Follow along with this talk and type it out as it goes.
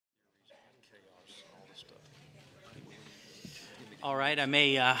All right, I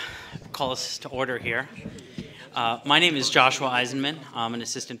may call us to order here. My name is Joshua Eisenman. I'm an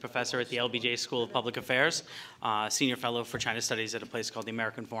assistant professor at the LBJ School of Public Affairs, senior fellow for China Studies at a place called the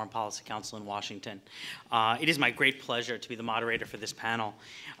American Foreign Policy Council in Washington. It is my great pleasure to be the moderator for this panel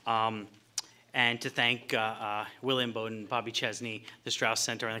and to thank William Bowden, Bobby Chesney, the Strauss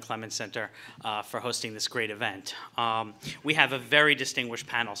Center, and the Clements Center for hosting this great event. We have a very distinguished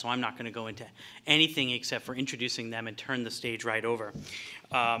panel, so I'm not going to go into anything except for introducing them and turn the stage right over.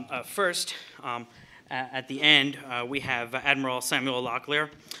 First, at the end, we have Admiral Samuel Locklear,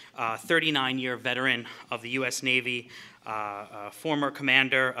 39-year veteran of the U.S. Navy, former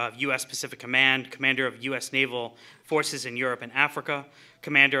commander of U.S. Pacific Command, commander of U.S. Naval Forces in Europe and Africa,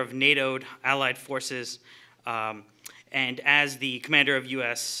 commander of NATO Allied Forces, and as the commander of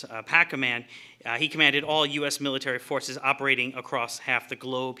U.S. PAC Command, he commanded all U.S. military forces operating across half the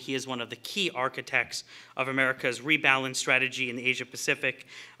globe. He is one of the key architects of America's rebalanced strategy in the Asia-Pacific.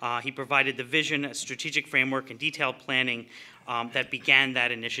 He provided the vision, a strategic framework, and detailed planning that began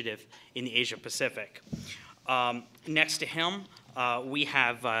that initiative in the Asia-Pacific. Next to him, we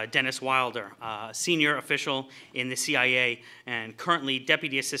have Dennis Wilder, senior official in the CIA and currently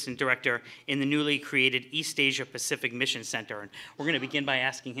Deputy Assistant Director in the newly created East Asia Pacific Mission Center. And we're going to begin by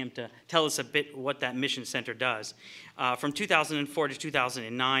asking him to tell us a bit what that mission center does. From 2004 to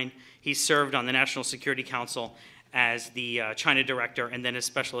 2009, he served on the National Security Council as the China Director and then as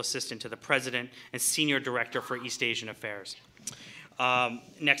Special Assistant to the President and Senior Director for East Asian Affairs.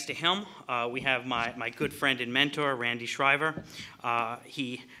 Next to him, we have my good friend and mentor, Randy Schriver.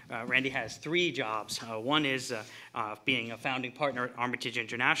 Randy has three jobs. One is being a founding partner at Armitage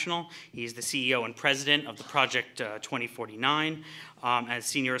International. He's the CEO and president of the Project 2049 as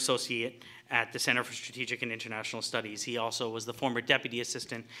senior associate at the Center for Strategic and International Studies. He also was the former Deputy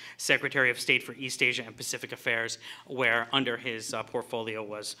Assistant Secretary of State for East Asia and Pacific Affairs, where under his portfolio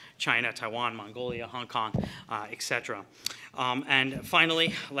was China, Taiwan, Mongolia, Hong Kong, etc. And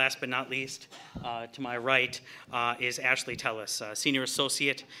finally, last but not least, to my right is Ashley Tellis, Senior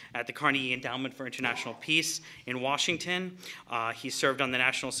Associate at the Carnegie Endowment for International Peace in Washington. He served on the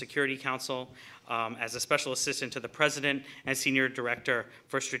National Security Council as a Special Assistant to the President and Senior Director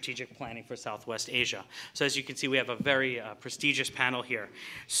for Strategic Planning for Southwest Asia. So as you can see, we have a very prestigious panel here.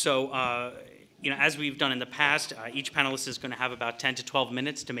 So as we've done in the past, each panelist is going to have about 10 to 12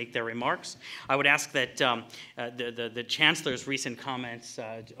 minutes to make their remarks. I would ask that the Chancellor's recent comments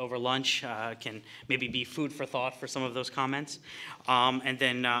over lunch can maybe be food for thought for some of those comments. And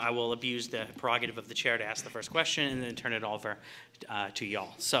then I will abuse the prerogative of the chair to ask the first question and then turn it over to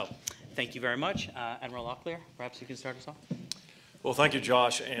y'all. So thank you very much. Admiral Locklear, perhaps you can start us off. Well, thank you,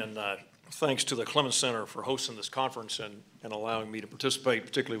 Josh, and thanks to the Clements Center for hosting this conference and allowing me to participate,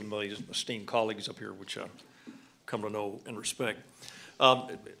 particularly with my esteemed colleagues up here, which I've come to know and respect.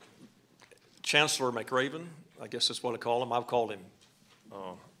 Chancellor McRaven, I guess that's what I call him. I've called him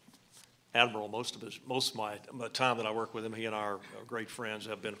Admiral most of my time that I work with him. He and I are great friends,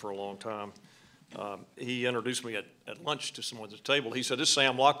 have been for a long time. He introduced me at lunch to someone at the table. He said, "This is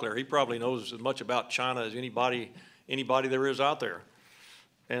Sam Locklear. He probably knows as much about China as anybody there is out there."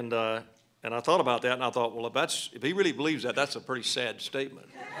 And I thought about that, and I thought, well, if he really believes that, that's a pretty sad statement.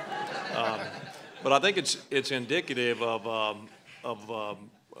 But I think it's indicative of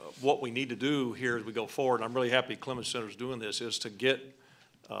what we need to do here as we go forward. And I'm really happy Clements Center is doing this, is to get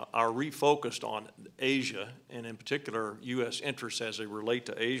our refocused on Asia, and in particular, U.S. interests as they relate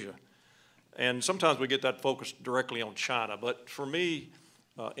to Asia. And sometimes we get that focused directly on China. But for me,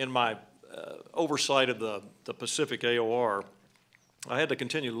 in my oversight of the Pacific AOR, I had to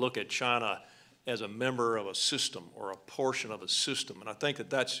continue to look at China as a member of a system or a portion of a system. And I think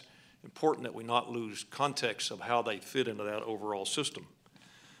that that's important, that we not lose context of how they fit into that overall system.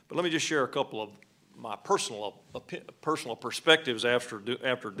 But let me just share a couple of my personal perspectives after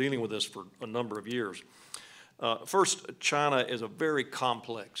dealing with this for a number of years. First, China is a very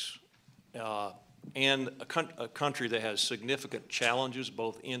complex and a country that has significant challenges,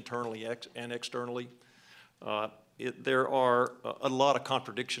 both internally and externally. There are a lot of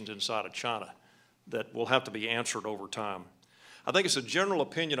contradictions inside of China that will have to be answered over time. I think it's a general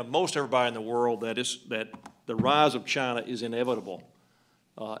opinion of most everybody in the world that the rise of China is inevitable.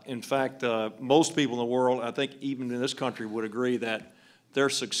 In fact, most people in the world, I think even in this country, would agree that their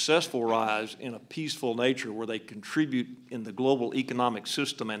successful rise in a peaceful nature where they contribute in the global economic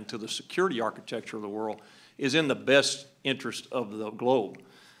system and to the security architecture of the world is in the best interest of the globe.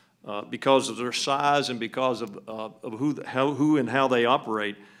 Because of their size and because of who and how they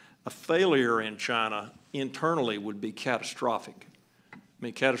operate, a failure in China internally would be catastrophic. I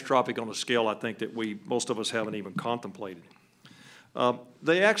mean, catastrophic on a scale I think that most of us haven't even contemplated.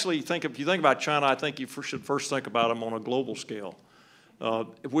 They actually think, if you think about China, I think you should first think about them on a global scale,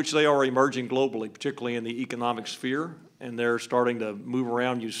 which they are emerging globally, particularly in the economic sphere, and they're starting to move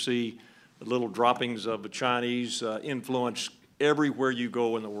around. You see the little droppings of the Chinese influence everywhere you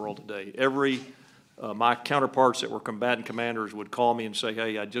go in the world today. My counterparts that were combatant commanders would call me and say,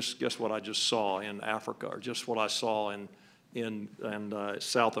 hey, guess what I just saw in Africa, or just what I saw in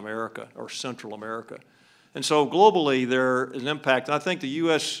South America or Central America. And so globally, there is an impact. And I think the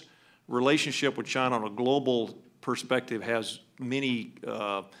U.S. relationship with China on a global perspective has many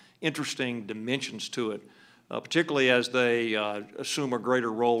interesting dimensions to it, particularly as they assume a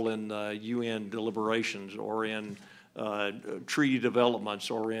greater role in UN deliberations or in treaty developments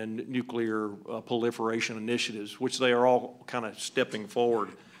or in nuclear proliferation initiatives, which they are all kind of stepping forward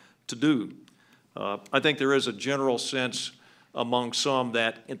to do. I think there is a general sense among some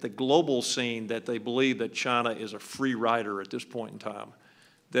that at the global scene that they believe that China is a free rider at this point in time,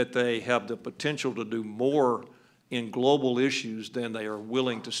 that they have the potential to do more in global issues than they are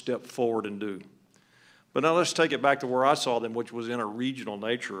willing to step forward and do. But now let's take it back to where I saw them, which was in a regional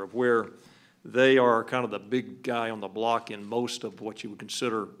nature of where they are kind of the big guy on the block in most of what you would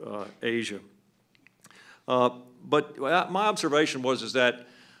consider Asia. But my observation was that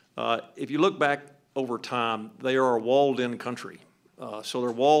if you look back over time, they are a walled-in country. So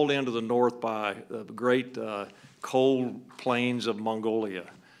they're walled in to the north by the great cold plains of Mongolia.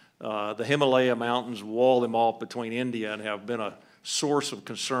 The Himalaya mountains wall them off between India and have been a source of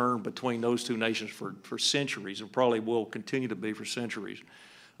concern between those two nations for centuries, and probably will continue to be for centuries.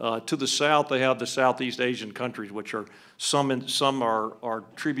 To the south, they have the Southeast Asian countries, which are some are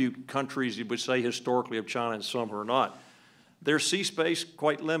tribute countries, you would say, historically of China, and some are not. Their sea space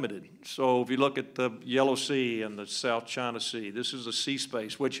quite limited. So if you look at the Yellow Sea and the South China Sea, this is a sea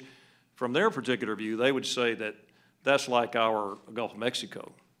space, which from their particular view, they would say that that's like our Gulf of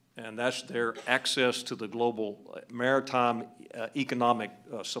Mexico. And that's their access to the global maritime economic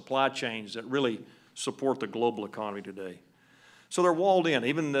supply chains that really support the global economy today. So they're walled in.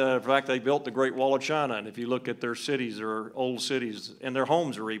 Even in fact, they built the Great Wall of China, and if you look at their cities, they're old cities, and their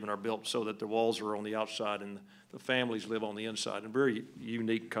homes are built so that the walls are on the outside and the families live on the inside in a very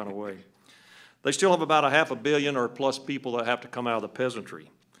unique kind of way. They still have about 500 million or plus people that have to come out of the peasantry.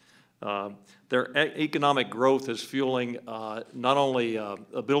 Their economic growth is fueling not only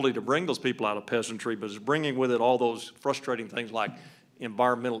ability to bring those people out of peasantry, but is bringing with it all those frustrating things like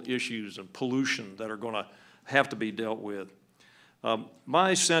environmental issues and pollution that are going to have to be dealt with.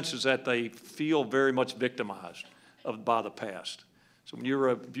 My sense is that they feel very much victimized by the past. So when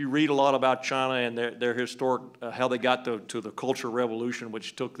if you read a lot about China and their historic, how they got to the Cultural Revolution,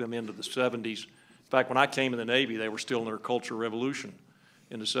 which took them into the 70s. In fact, when I came in the Navy, they were still in their Cultural Revolution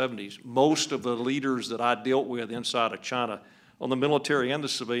in the 70s. Most of the leaders that I dealt with inside of China, on the military and the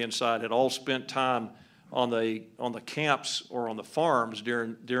civilian side, had all spent time on the camps or on the farms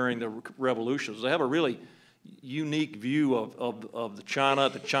during the revolutions. They have a really unique view of the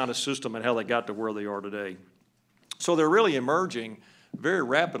China system and how they got to where they are today. So they're really emerging very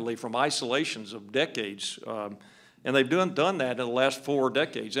rapidly from isolations of decades, and they've done that in the last 4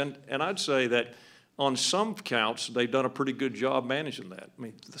 decades. And I'd say that on some counts, they've done a pretty good job managing that. I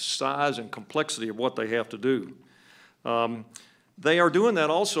mean, the size and complexity of what they have to do. They are doing that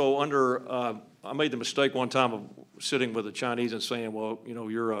also under, I made the mistake one time of sitting with the Chinese and saying, well, you know,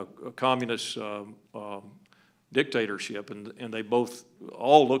 you're a communist dictatorship, and they both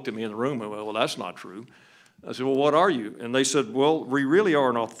all looked at me in the room and went, well, that's not true. I said, well, what are you? And they said, well, we really are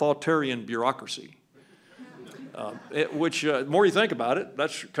an authoritarian bureaucracy, which the more you think about it,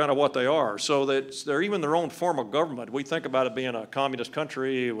 that's kind of what they are. So they're even their own form of government. We think about it being a communist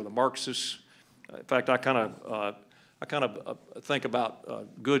country with a Marxist. In fact, I kind of think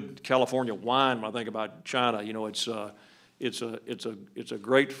about good California wine when I think about China. You know, it's a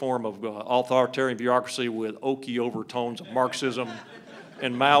great form of authoritarian bureaucracy with oaky overtones of Marxism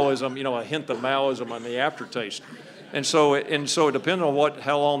and Maoism, you know, a hint of Maoism on the aftertaste. And so depending on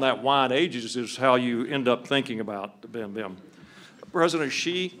how long that wine ages is how you end up thinking about them. President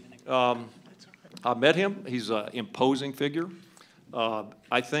Xi, I met him. He's an imposing figure.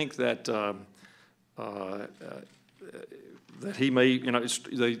 I think that he may, you know,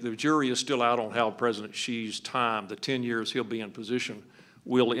 the jury is still out on how President Xi's time, the 10 years he'll be in position,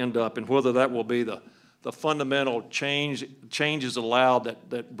 will end up, and whether that will be the fundamental changes allowed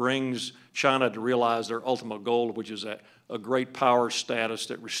that brings China to realize their ultimate goal, which is a great power status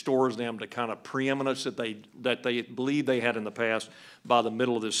that restores them to kind of preeminence that they believe they had in the past by the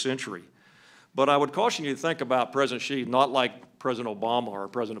middle of this century. But I would caution you to think about President Xi not like President Obama or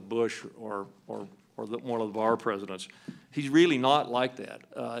President Bush or or one of our presidents. He's really not like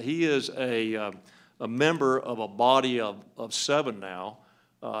that. He is a member of a body of 7 now.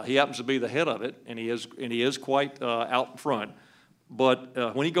 He happens to be the head of it, and he is quite out in front.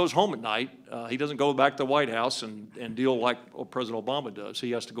 But when he goes home at night, he doesn't go back to the White House and deal like President Obama does.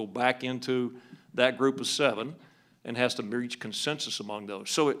 He has to go back into that group of 7 and has to reach consensus among those.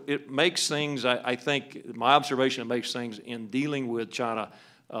 So it makes things, I think, my observation, it makes things in dealing with China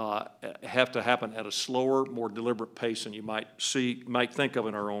have to happen at a slower, more deliberate pace than you might think of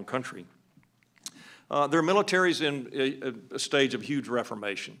in our own country. Their military is in a stage of huge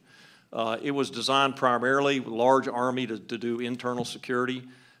reformation. It was designed primarily with a large army to do internal security.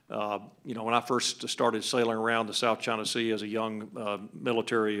 You know, when I first started sailing around the South China Sea as a young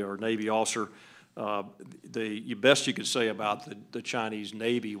military or Navy officer, the best you could say about the Chinese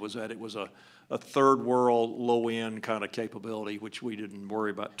Navy was that it was a third world, low-end kind of capability, which we didn't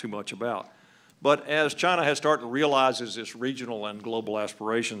worry about too much about. But as China has started to realize its regional and global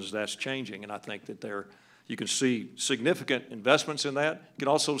aspirations, that's changing, and I think that you can see significant investments in that. You can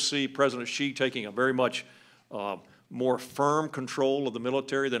also see President Xi taking a very much more firm control of the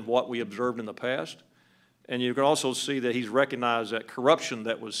military than what we observed in the past. And you can also see that he's recognized that corruption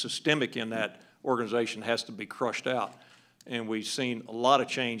that was systemic in that organization has to be crushed out. And we've seen a lot of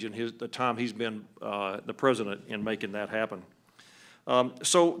change in the time he's been the president in making that happen.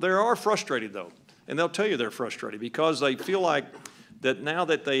 So they are frustrated, though, and they'll tell you they're frustrated because they feel like that now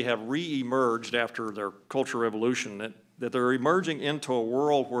that they have re-emerged after their Cultural Revolution, that they're emerging into a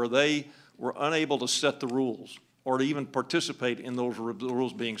world where they were unable to set the rules or to even participate in those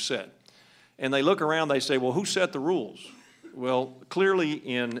rules being set. And they look around, they say, well, who set the rules? Well, clearly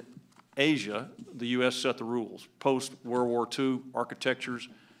in Asia, the U.S. set the rules. Post-World War II architectures,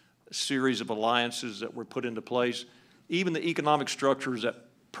 a series of alliances that were put into place, even the economic structures that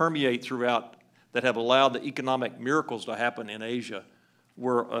permeate throughout, that have allowed the economic miracles to happen in Asia,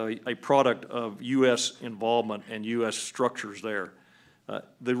 were a product of U.S. involvement and U.S. structures there.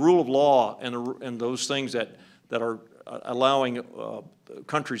 The rule of law and those things that are allowing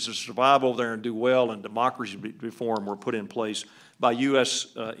countries to survive over there and do well, and democracy reform were put in place by U.S.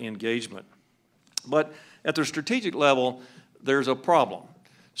 engagement. But at the strategic level, there's a problem.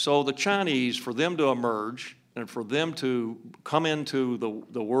 So the Chinese, for them to emerge and for them to come into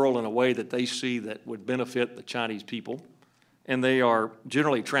the world in a way that they see that would benefit the Chinese people, and they are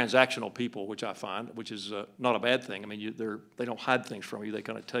generally transactional people, which I find, which is not a bad thing. I mean, they don't hide things from you. They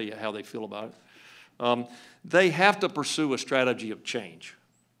kind of tell you how they feel about it. They have to pursue a strategy of change.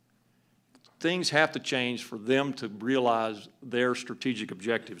 Things have to change for them to realize their strategic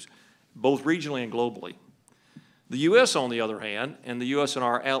objectives, both regionally and globally. The U.S., on the other hand, and the U.S. and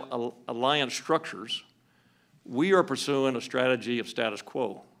our alliance structures, we are pursuing a strategy of status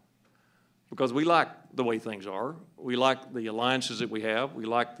quo because we like the way things are. We like the alliances that we have. We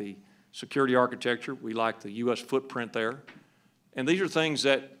like the security architecture. We like the U.S. footprint there. And these are things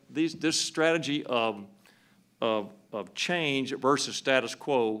that this strategy of change versus status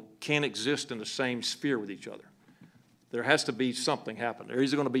quo can't exist in the same sphere with each other. There has to be something happen. There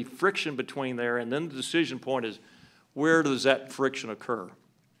is going to be friction between there, and then the decision point is, where does that friction occur?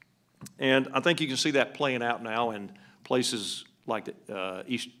 And I think you can see that playing out now in places like the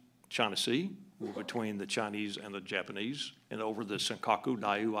East China Sea, between the Chinese and the Japanese, and over the Senkaku,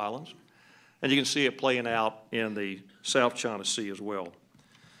 Niue Islands. And you can see it playing out in the South China Sea as well.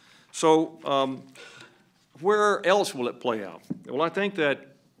 So where else will it play out? Well, I think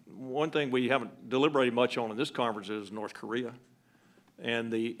that one thing we haven't deliberated much on in this conference is North Korea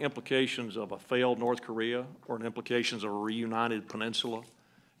and the implications of a failed North Korea or the implications of a reunited peninsula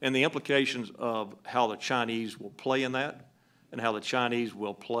and the implications of how the Chinese will play in that and how the Chinese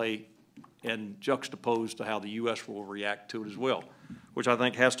will play and juxtaposed to how the U.S. will react to it as well, which I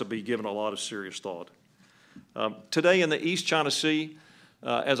think has to be given a lot of serious thought. Today in the East China Sea,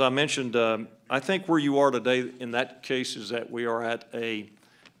 as I mentioned, I think where you are today in that case is that we are at a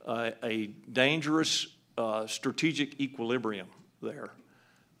dangerous strategic equilibrium there.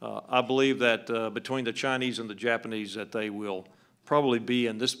 I believe that between the Chinese and the Japanese that they will probably be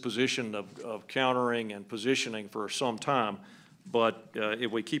in this position of countering and positioning for some time, but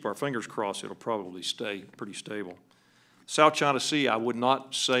if we keep our fingers crossed, it'll probably stay pretty stable. South China Sea, I would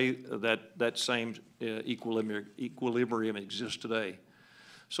not say that same equilibrium exists today.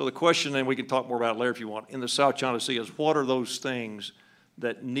 So the question, and we can talk more about it later if you want, in the South China Sea is what are those things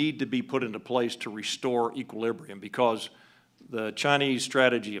that need to be put into place to restore equilibrium? Because the Chinese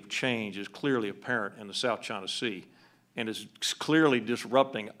strategy of change is clearly apparent in the South China Sea and is clearly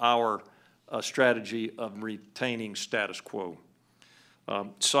disrupting our strategy of retaining status quo.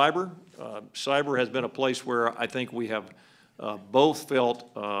 Cyber has been a place where I think we have both felt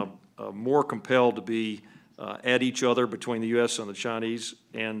more compelled to be at each other between the U.S. and the Chinese,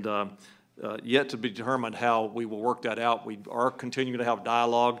 and yet to be determined how we will work that out. We are continuing to have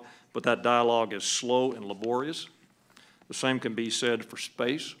dialogue, but that dialogue is slow and laborious. The same can be said for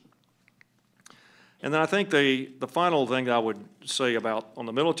space. And then I think the final thing I would say about on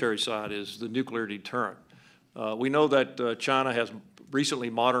the military side is the nuclear deterrent. We know that China has recently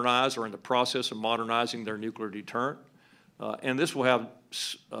modernized or in the process of modernizing their nuclear deterrent. And this will have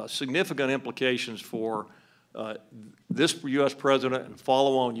significant implications for this U.S. president and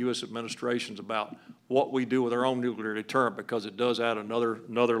follow-on U.S. administrations about what we do with our own nuclear deterrent, because it does add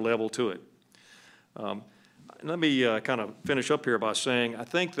another level to it. Let me kind of finish up here by saying I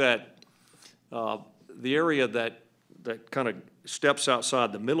think that the area that kind of steps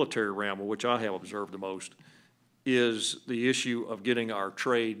outside the military realm, which I have observed the most, is the issue of getting our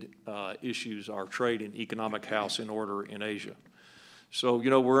trade issues, our trade and economic house in order in Asia. So, you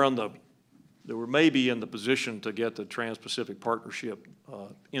know, we're maybe in the position to get the Trans-Pacific Partnership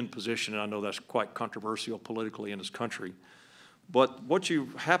in position, and I know that's quite controversial politically in this country. But what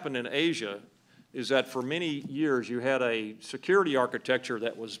happened in Asia is that for many years you had a security architecture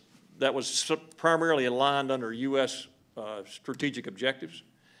that was primarily aligned under U.S. Strategic objectives,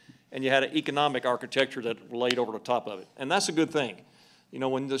 and you had an economic architecture that laid over the top of it. And that's a good thing. You know,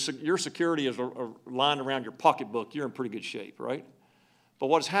 when your security is aligned around your pocketbook, you're in pretty good shape, right? But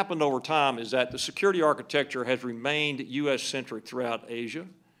what's happened over time is that the security architecture has remained U.S.-centric throughout Asia,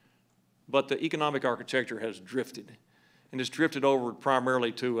 but the economic architecture has drifted. And it's drifted over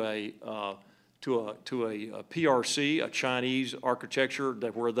primarily to a PRC, a Chinese architecture,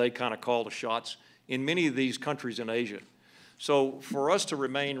 where they kind of call the shots in many of these countries in Asia. So for us to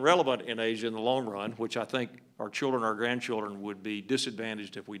remain relevant in Asia in the long run, which I think our children, our grandchildren would be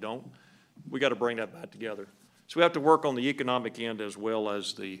disadvantaged if we don't, we got to bring that back together. So we have to work on the economic end as well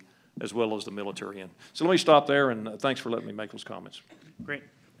as the military end. So let me stop there, and thanks for letting me make those comments. Great.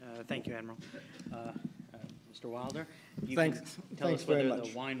 Thank you, Admiral. Mr. Wilder, you thanks can tell us whether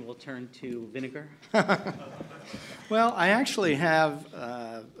the wine will turn to vinegar. Well, I actually have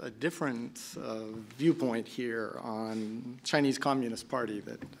a different viewpoint here on Chinese Communist Party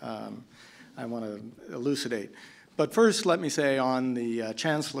that I want to elucidate. But first, let me say on the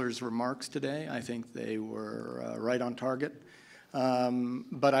Chancellor's remarks today, I think they were right on target.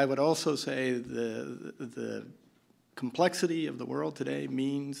 But I would also say the complexity of the world today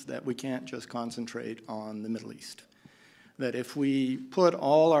means that we can't just concentrate on the Middle East. That if we put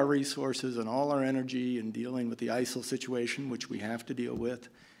all our resources and all our energy in dealing with the ISIL situation, which we have to deal with,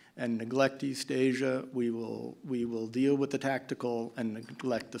 and neglect East Asia, we will deal with the tactical and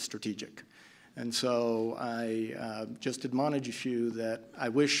neglect the strategic. And so I just admonish you that I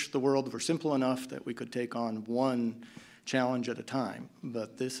wish the world were simple enough that we could take on one challenge at a time.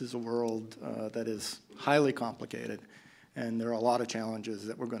 But this is a world that is highly complicated, and there are a lot of challenges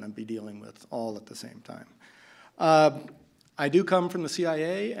that we're going to be dealing with all at the same time. I do come from the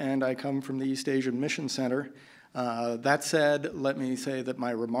CIA, and I come from the East Asian Mission Center. That said, let me say that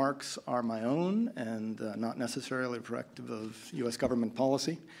my remarks are my own and not necessarily reflective of U.S. government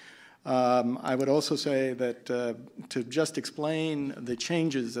policy. I would also say that to just explain the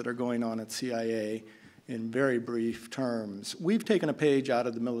changes that are going on at CIA in very brief terms, we've taken a page out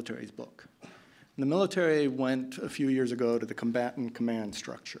of the military's book. The military went a few years ago to the combatant command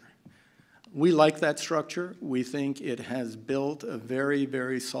structure. We like that structure. We think it has built a very,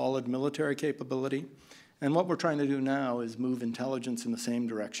 very solid military capability. And what we're trying to do now is move intelligence in the same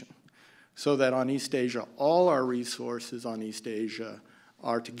direction, so that on East Asia, all our resources on East Asia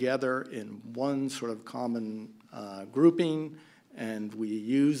are together in one sort of common grouping, and we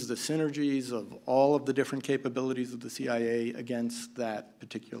use the synergies of all of the different capabilities of the CIA against that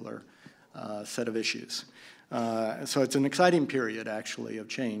particular set of issues. So it's an exciting period, actually, of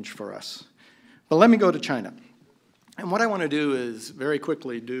change for us. But let me go to China. And what I want to do is very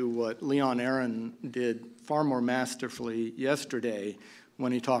quickly do what Leon Aaron did far more masterfully yesterday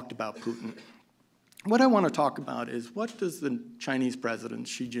when he talked about Putin. What I want to talk about is, what does the Chinese president,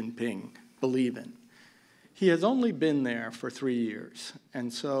 Xi Jinping, believe in? He has only been there for 3 years,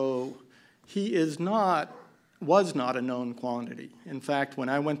 and so he was not a known quantity. In fact, when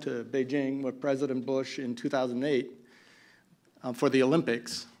I went to Beijing with President Bush in 2008 for the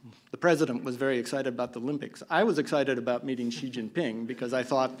Olympics, the president was very excited about the Olympics. I was excited about meeting Xi Jinping because I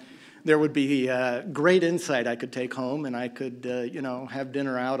thought there would be great insight I could take home, and I could, have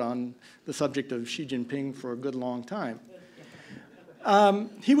dinner out on the subject of Xi Jinping for a good long time.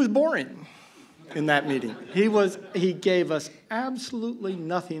 He was boring. in that meeting. He gave us absolutely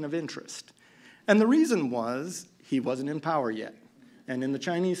nothing of interest. And the reason was he wasn't in power yet. And in the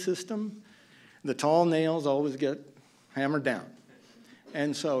Chinese system, the tall nails always get hammered down.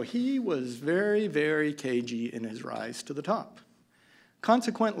 And so he was very, very cagey in his rise to the top.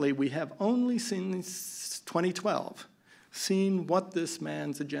 Consequently, we have only since 2012 seen what this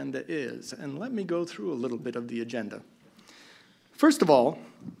man's agenda is. And let me go through a little bit of the agenda. First of all,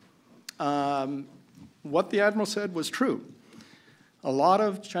 what the Admiral said was true. A lot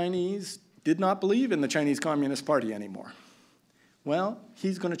of Chinese did not believe in the Chinese Communist Party anymore. Well,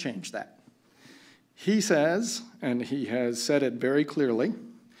 he's going to change that. He says, and he has said it very clearly,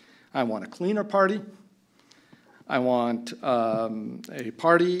 I want a cleaner party. I want a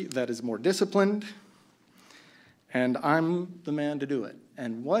party that is more disciplined, and I'm the man to do it.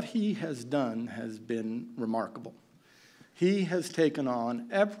 And what he has done has been remarkable. He has taken on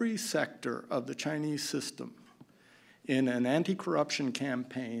every sector of the Chinese system in an anti-corruption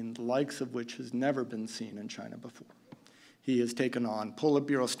campaign, the likes of which has never been seen in China before. He has taken on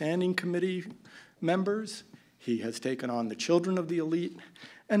Politburo Standing Committee members. He has taken on the children of the elite.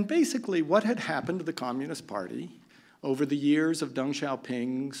 And basically what had happened to the Communist Party over the years of Deng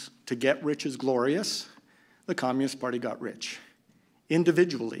Xiaoping's "to get rich is glorious," the Communist Party got rich,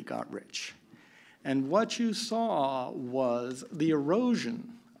 individually got rich. And what you saw was the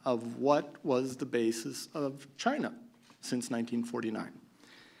erosion of what was the basis of China since 1949.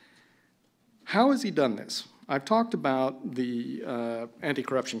 How has he done this? I've talked about the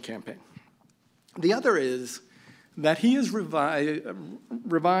anti-corruption campaign. The other is that he has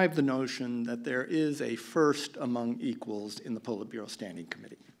revived the notion that there is a first among equals in the Politburo Standing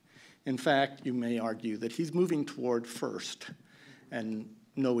Committee. In fact, you may argue that he's moving toward first and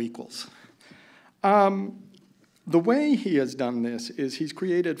no equals. The way he has done this is he's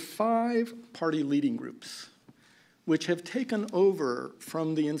created 5 party leading groups which have taken over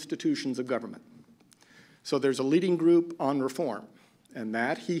from the institutions of government. So there's a leading group on reform, and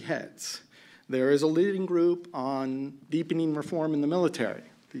that he heads. There is a leading group on deepening reform in the military,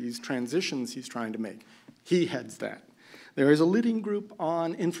 these transitions he's trying to make. He heads that. There is a leading group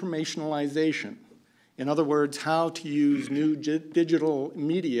on informationalization. In other words, how to use new digital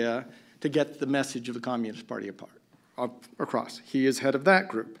media to get the message of the Communist Party across. He is head of that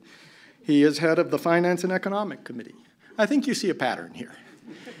group. He is head of the Finance and Economic Committee. I think you see a pattern here.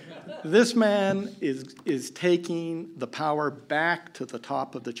 This man is taking the power back to the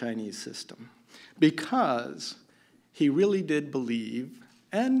top of the Chinese system because he really did believe,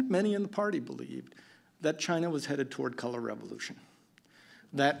 and many in the party believed, that China was headed toward color revolution.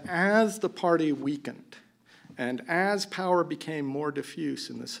 That as the party weakened and as power became more diffuse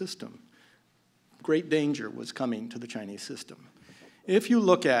in the system, great danger was coming to the Chinese system. If you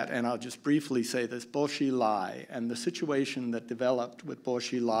look at, and I'll just briefly say this, Bo Xilai and the situation that developed with Bo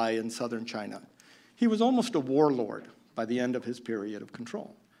Xilai in southern China, he was almost a warlord by the end of his period of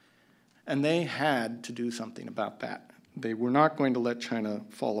control. And they had to do something about that. They were not going to let China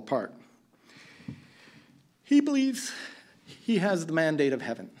fall apart. He believes he has the mandate of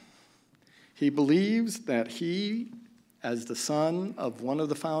heaven. He believes that he, as the son of one of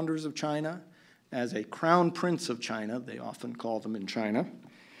the founders of China, as a crown prince of China, they often call them in China,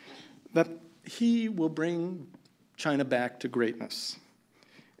 that he will bring China back to greatness,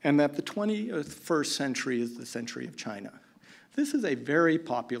 and that the 21st century is the century of China. This is a very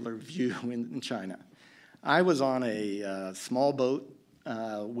popular view in China. I was on a small boat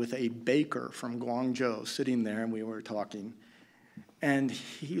with a baker from Guangzhou sitting there, and we were talking, and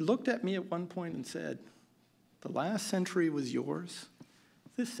he looked at me at one point and said, "The last century was yours,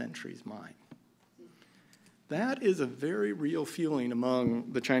 this century's mine." That is a very real feeling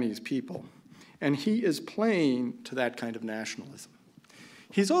among the Chinese people, and he is playing to that kind of nationalism.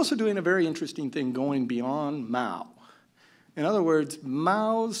 He's also doing a very interesting thing going beyond Mao. In other words,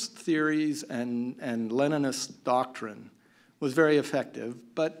 Mao's theories and Leninist doctrine was very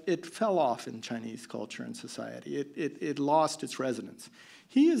effective, but it fell off in Chinese culture and society. It lost its resonance.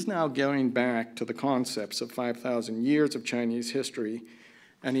 He is now going back to the concepts of 5,000 years of Chinese history,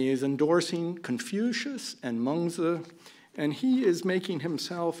 and he is endorsing Confucius and Mengzi, and he is making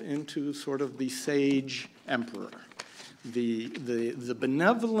himself into sort of the sage emperor, the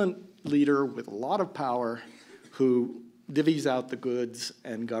benevolent leader with a lot of power who divvies out the goods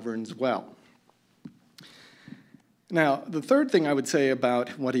and governs well. Now, the third thing I would say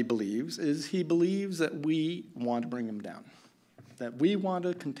about what he believes is he believes that we want to bring him down, that we want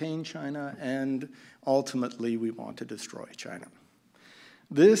to contain China, and ultimately we want to destroy China.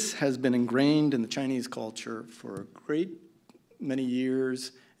 This has been ingrained in the Chinese culture for a great many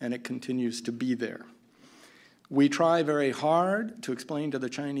years, and it continues to be there. We try very hard to explain to the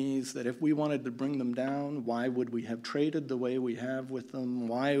Chinese that if we wanted to bring them down, why would we have traded the way we have with them?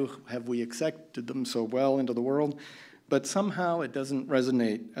 Why have we accepted them so well into the world? But somehow it doesn't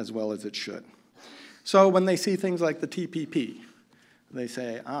resonate as well as it should. So when they see things like the TPP, they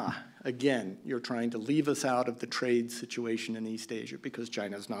say, again, you're trying to leave us out of the trade situation in East Asia because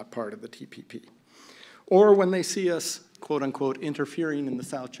China's not part of the TPP. Or when they see us, quote unquote, interfering in the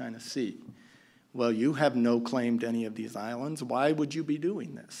South China Sea. Well, you have no claim to any of these islands. Why would you be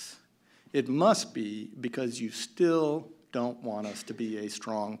doing this? It must be because you still don't want us to be a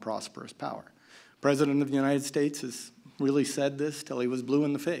strong, prosperous power. The President of the United States has really said this till he was blue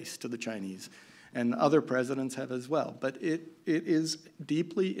in the face to the Chinese, and other presidents have as well. But it is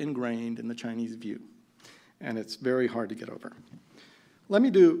deeply ingrained in the Chinese view, and it's very hard to get over. Let me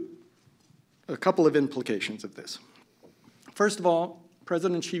do a couple of implications of this. First of all,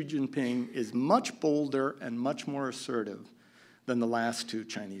 President Xi Jinping is much bolder and much more assertive than the last two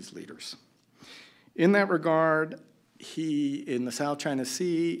Chinese leaders. In that regard, he, in the South China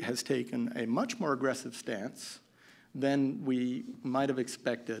Sea, has taken a much more aggressive stance than we might have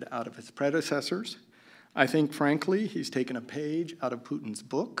expected out of his predecessors. I think, frankly, he's taken a page out of Putin's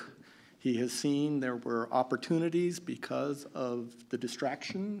book. He has seen there were opportunities because of the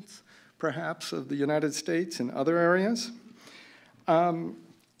distractions, perhaps, of the United States in other areas.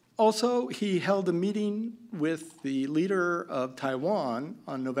 Also, he held a meeting with the leader of Taiwan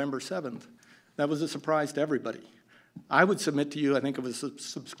on November 7th. That was a surprise to everybody. I would submit to you, I think it was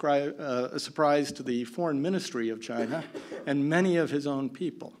a surprise to the foreign ministry of China and many of his own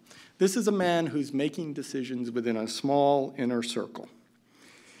people. This is a man who's making decisions within a small inner circle.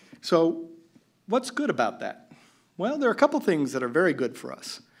 So what's good about that? Well, there are a couple things that are very good for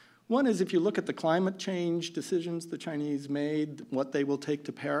us. One is if you look at the climate change decisions the Chinese made, what they will take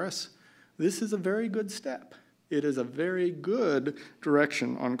to Paris, this is a very good step. It is a very good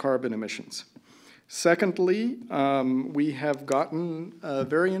direction on carbon emissions. Secondly, we have gotten a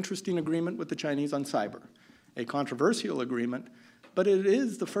very interesting agreement with the Chinese on cyber, a controversial agreement, but it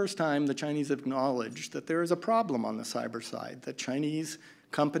is the first time the Chinese have acknowledged that there is a problem on the cyber side, that Chinese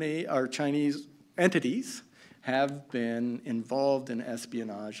entities have been involved in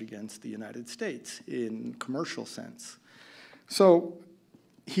espionage against the United States in commercial sense. So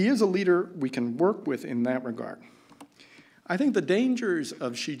he is a leader we can work with in that regard. I think the dangers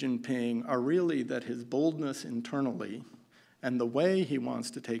of Xi Jinping are really that his boldness internally and the way he wants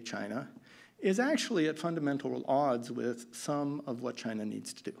to take China is actually at fundamental odds with some of what China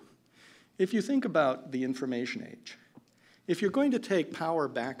needs to do. If you think about the information age, if you're going to take power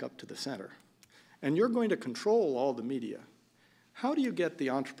back up to the center, and you're going to control all the media, how do you get the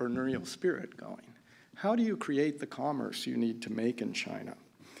entrepreneurial spirit going? How do you create the commerce you need to make in China?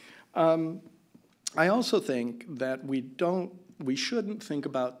 I also think that we shouldn't think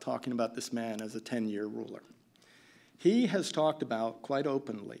about talking about this man as a 10-year ruler. He has talked about quite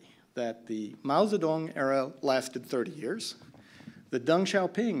openly that the Mao Zedong era lasted 30 years, the Deng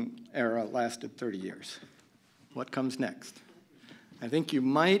Xiaoping era lasted 30 years. What comes next? I think you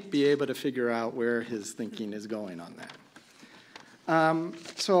might be able to figure out where his thinking is going on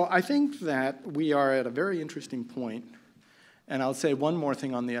that. So I think that we are at a very interesting point, and I'll say one more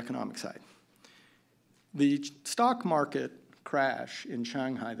thing on the economic side. The stock market crash in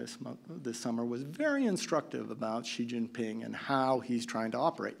Shanghai this summer was very instructive about Xi Jinping and how he's trying to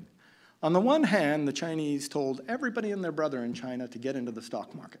operate. On the one hand, the Chinese told everybody and their brother in China to get into the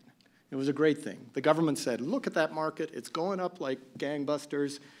stock market. It was a great thing. The government said, look at that market. It's going up like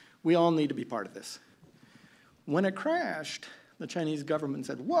gangbusters. We all need to be part of this. When it crashed, the Chinese government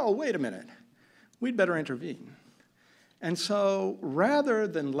said, whoa, wait a minute. We'd better intervene. And so rather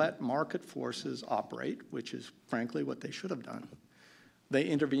than let market forces operate, which is frankly what they should have done, they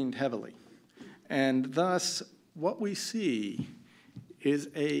intervened heavily. And thus, what we see is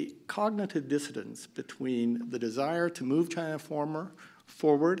a cognitive dissonance between the desire to move China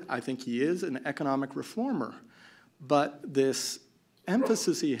forward. I think he is an economic reformer, but this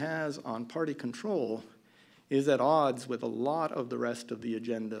emphasis he has on party control is at odds with a lot of the rest of the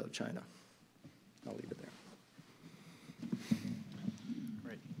agenda of China. I'll leave it there.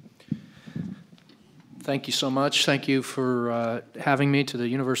 Great. Thank you so much. Thank you for having me to the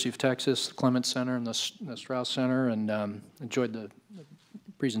University of Texas, the Clements Center, and the Strauss Center, and enjoyed the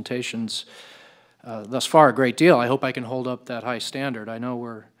presentations thus far a great deal. I hope I can hold up that high standard. I know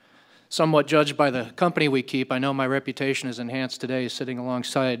we're somewhat judged by the company we keep. I know my reputation is enhanced today sitting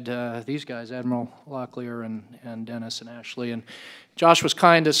alongside these guys, Admiral, Locklear, and Dennis and Ashley. And Josh was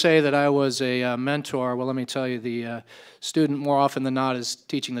kind to say that I was a mentor. Well, let me tell you, the student more often than not is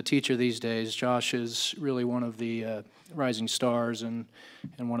teaching the teacher these days. Josh is really one of the rising stars and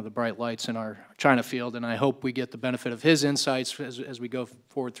one of the bright lights in our China field, and I hope we get the benefit of his insights as we go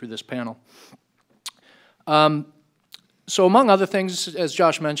forward through this panel. So among other things, as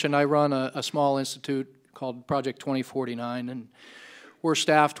Josh mentioned, I run a small institute called Project 2049, and we're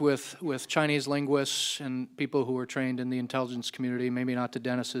staffed with Chinese linguists and people who were trained in the intelligence community, maybe not to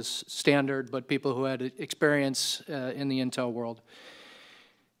Dennis's standard, but people who had experience in the intel world.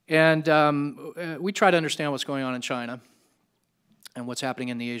 And we try to understand what's going on in China and what's happening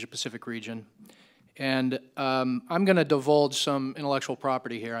in the Asia-Pacific region. And I'm going to divulge some intellectual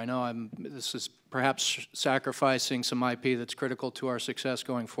property here. I know this is perhaps sacrificing some IP that's critical to our success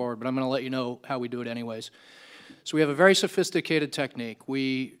going forward, but I'm going to let you know how we do it anyways. So we have a very sophisticated technique.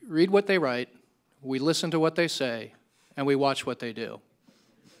 We read what they write, we listen to what they say, and we watch what they do.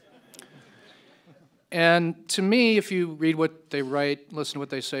 And to me, if you read what they write, listen to what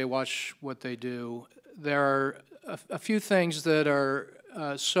they say, watch what they do, there are a few things that are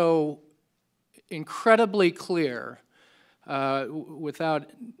so incredibly clear, without,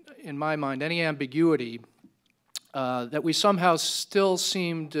 in my mind, any ambiguity, that we somehow still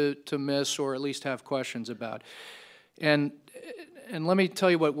seem to miss or at least have questions about. And let me tell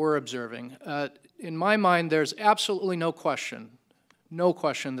you what we're observing. In my mind, there's absolutely no question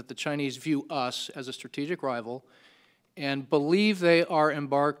that the Chinese view us as a strategic rival and believe they are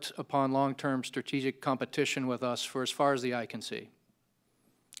embarked upon long-term strategic competition with us for as far as the eye can see.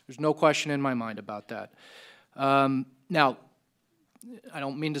 There's no question in my mind about that. Now, I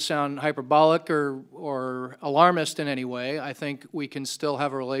don't mean to sound hyperbolic or alarmist in any way. I think we can still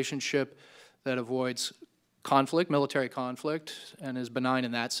have a relationship that avoids conflict, military conflict, and is benign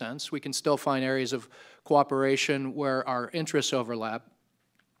in that sense. We can still find areas of cooperation where our interests overlap.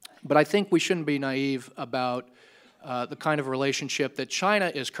 But I think we shouldn't be naive about the kind of relationship that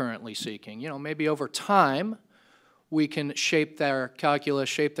China is currently seeking. You know, maybe over time, we can shape their calculus,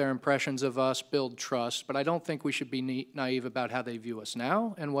 shape their impressions of us, build trust, but I don't think we should be naive about how they view us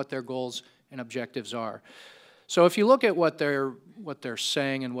now and what their goals and objectives are. So if you look at what they're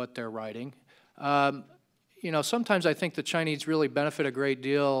saying and what they're writing, you know, sometimes I think the Chinese really benefit a great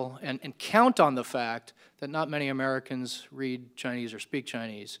deal and count on the fact that not many Americans read Chinese or speak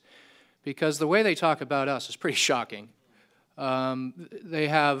Chinese, because the way they talk about us is pretty shocking. They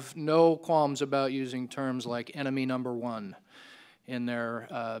have no qualms about using terms like enemy number one in their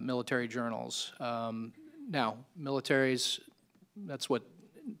military journals. Now, militaries, that's what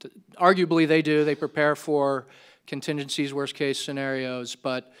arguably they do. They prepare for contingencies, worst case scenarios,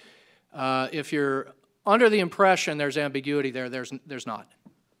 but if you're under the impression there's ambiguity there, there's not.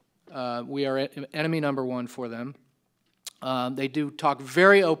 We are enemy number one for them. They do talk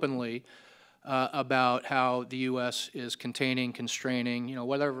very openly about how the U.S. is containing, constraining, you know,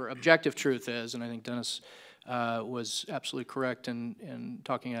 whatever objective truth is, and I think Dennis was absolutely correct in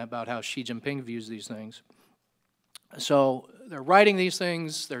talking about how Xi Jinping views these things. So they're writing these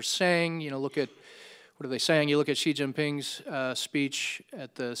things, they're saying, you know, look at, what are they saying? You look at Xi Jinping's speech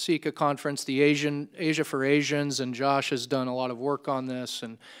at the SICA conference, the Asia for Asians, and Josh has done a lot of work on this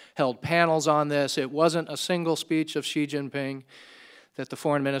and held panels on this. It wasn't a single speech of Xi Jinping that the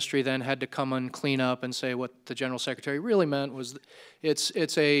foreign ministry then had to come and clean up and say what the general secretary really meant was,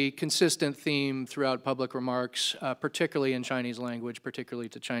 it's a consistent theme throughout public remarks, particularly in Chinese language, particularly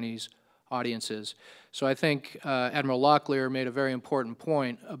to Chinese audiences. So I think Admiral Locklear made a very important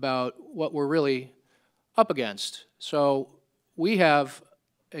point about what we're really up against. So we have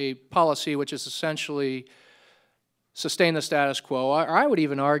a policy which is essentially sustain the status quo, or I would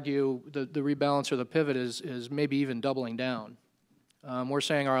even argue the rebalance or the pivot is maybe even doubling down. We're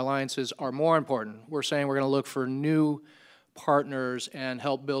saying our alliances are more important. We're saying we're going to look for new partners and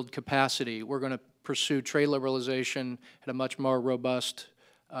help build capacity. We're going to pursue trade liberalization at a much more robust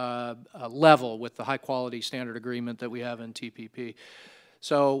level with the high-quality standard agreement that we have in TPP.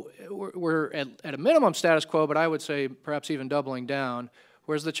 So we're at a minimum status quo, but I would say perhaps even doubling down,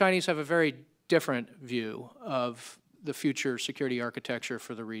 whereas the Chinese have a very different view of the future security architecture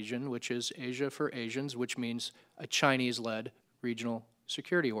for the region, which is Asia for Asians, which means a Chinese-led regional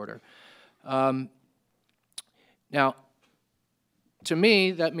security order. Now, to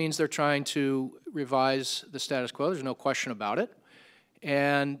me, that means they're trying to revise the status quo. There's no question about it.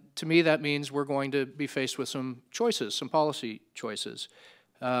 And to me, that means we're going to be faced with some choices, some policy choices.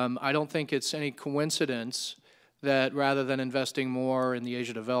 I don't think it's any coincidence that rather than investing more in the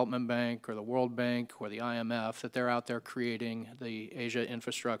Asia Development Bank or the World Bank or the IMF, that they're out there creating the Asia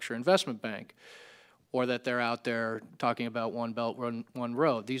Infrastructure Investment Bank, or that they're out there talking about One Belt, One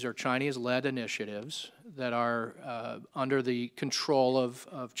Road. These are Chinese-led initiatives that are under the control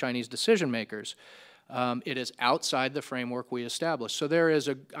of Chinese decision makers. It is outside the framework we established. So there is,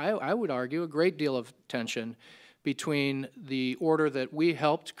 I would argue, a great deal of tension between the order that we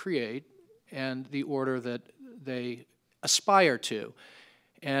helped create and the order that they aspire to.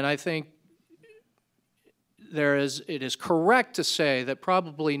 And I think it is correct to say that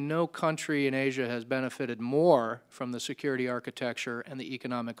probably no country in Asia has benefited more from the security architecture and the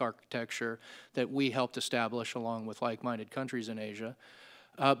economic architecture that we helped establish along with like-minded countries in Asia.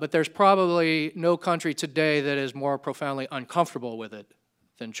 But there's probably no country today that is more profoundly uncomfortable with it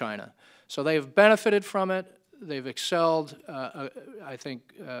than China. So they've benefited from it. They've excelled, I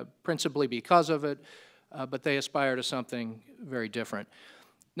think, principally because of it, but they aspire to something very different.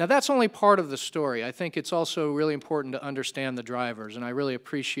 Now, that's only part of the story. I think it's also really important to understand the drivers, and I really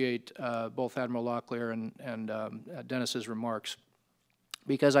appreciate both Admiral Locklear and Dennis's remarks,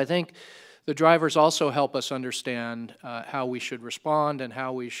 because I think the drivers also help us understand how we should respond and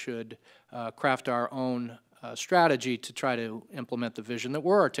how we should craft our own strategy to try to implement the vision that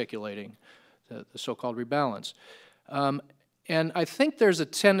we're articulating, the so-called rebalance. And I think there's a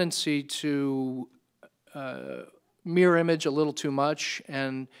tendency to mirror image a little too much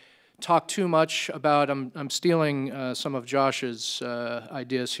and talk too much about, I'm stealing some of Josh's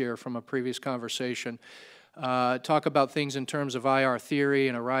ideas here from a previous conversation, talk about things in terms of IR theory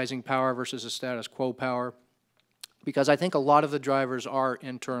and a rising power versus a status quo power, because I think a lot of the drivers are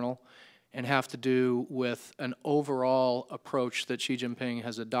internal and have to do with an overall approach that Xi Jinping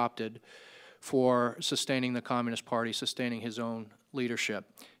has adopted for sustaining the Communist Party, sustaining his own leadership.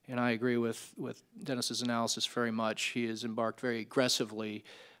 And I agree with Dennis's analysis very much. He has embarked very aggressively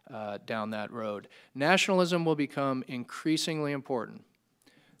down that road. Nationalism will become increasingly important,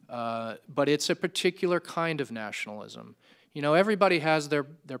 but it's a particular kind of nationalism. You know, everybody has their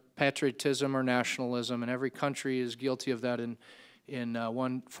patriotism or nationalism, and every country is guilty of that in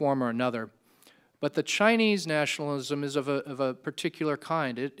one form or another. But the Chinese nationalism is of a particular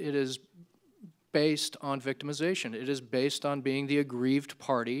kind. It is based on victimization. It is based on being the aggrieved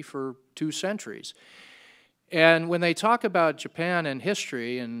party for 2 centuries. And when they talk about Japan and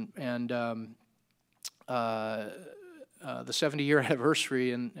history and the 70-year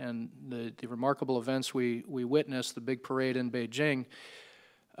anniversary and the remarkable events we witnessed, the big parade in Beijing,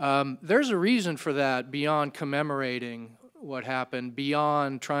 there's a reason for that beyond commemorating what happened,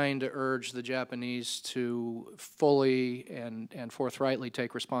 beyond trying to urge the Japanese to fully and forthrightly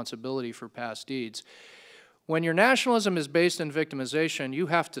take responsibility for past deeds. When your nationalism is based in victimization, you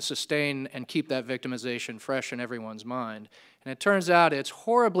have to sustain and keep that victimization fresh in everyone's mind. And it turns out it's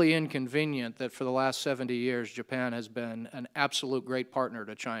horribly inconvenient that for the last 70 years, Japan has been an absolute great partner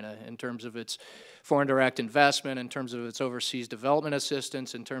to China in terms of its foreign direct investment, in terms of its overseas development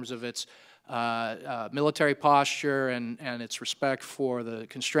assistance, in terms of its military posture and its respect for the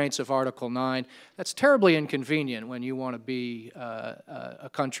constraints of Article 9. That's terribly inconvenient when you want to be a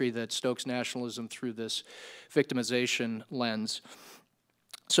country that stokes nationalism through this victimization lens.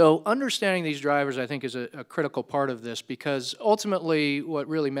 So understanding these drivers, I think, is a critical part of this, because ultimately what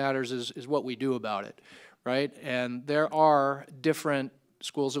really matters is what we do about it, right? And there are different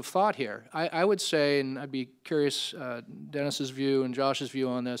schools of thought here. I would say, and I'd be curious Dennis's view and Josh's view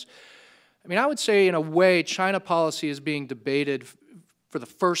on this, I mean, I would say in a way China policy is being debated for the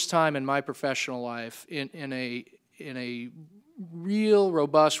first time in my professional life in a real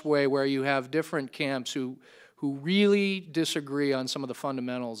robust way, where you have different camps who really disagree on some of the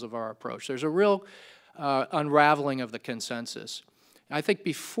fundamentals of our approach. There's a real unraveling of the consensus. I think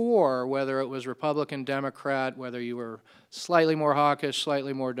before, whether it was Republican, Democrat, whether you were slightly more hawkish,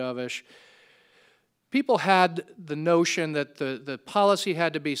 slightly more dovish, people had the notion that the policy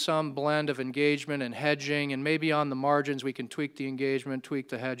had to be some blend of engagement and hedging, and maybe on the margins we can tweak the engagement, tweak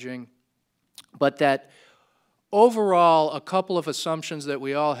the hedging, but that overall a couple of assumptions that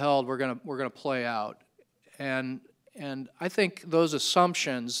we all held were going to play out. And I think those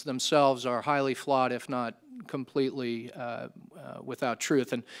assumptions themselves are highly flawed, if not completely without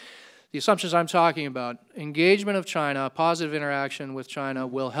truth. And the assumptions I'm talking about, engagement of China, positive interaction with China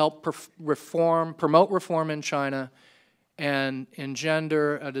will help promote reform in China and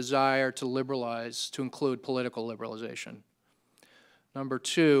engender a desire to liberalize, to include political liberalization. Number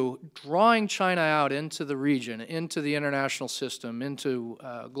 2, drawing China out into the region, into the international system, into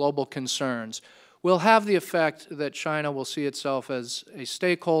global concerns, will have the effect that China will see itself as a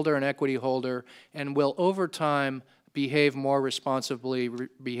stakeholder, an equity holder, and will over time behave more responsibly,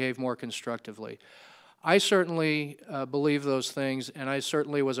 behave more constructively. I certainly believe those things, and I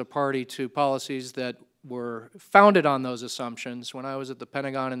certainly was a party to policies that were founded on those assumptions. When I was at the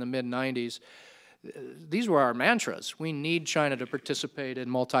Pentagon in the mid-90s, these were our mantras. We need China to participate in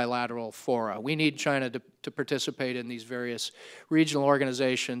multilateral fora. We need China to participate in these various regional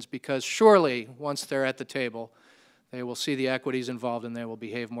organizations, because surely, once they're at the table, they will see the equities involved and they will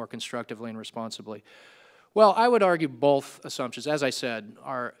behave more constructively and responsibly. Well, I would argue both assumptions, as I said,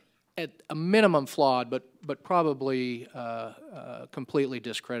 are at a minimum flawed, but probably completely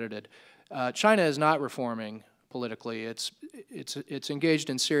discredited. China is not reforming politically. It's engaged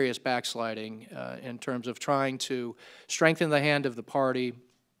in serious backsliding in terms of trying to strengthen the hand of the party,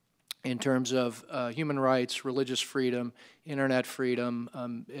 in terms of human rights, religious freedom, internet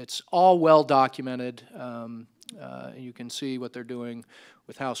freedom. It's all well documented. You can see what they're doing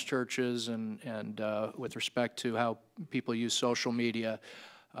with house churches and with respect to how people use social media.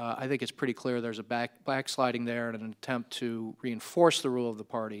 I think it's pretty clear there's a backsliding there and an attempt to reinforce the rule of the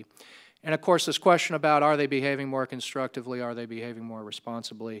party. And of course, this question about are they behaving more constructively, are they behaving more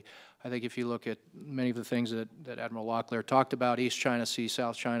responsibly, I think if you look at many of the things that Admiral Locklear talked about, East China Sea,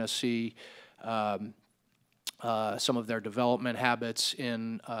 South China Sea, some of their development habits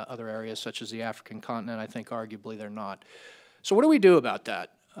in other areas such as the African continent, I think arguably they're not. So what do we do about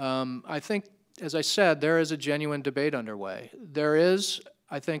that? I think, as I said, there is a genuine debate underway. There is,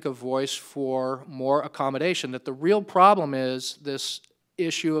 I think, a voice for more accommodation, that the real problem is this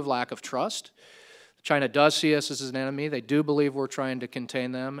issue of lack of trust. China does see us as an enemy. They do believe we're trying to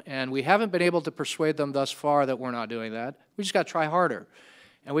contain them, and we haven't been able to persuade them thus far that we're not doing that. We just got to try harder.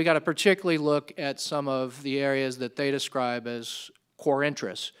 And we got to particularly look at some of the areas that they describe as core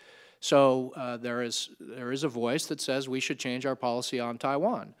interests. So there is a voice that says we should change our policy on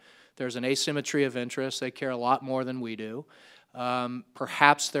Taiwan. There's an asymmetry of interests. They care a lot more than we do.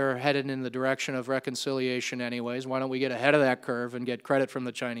 Perhaps they're headed in the direction of reconciliation anyways. Why don't we get ahead of that curve and get credit from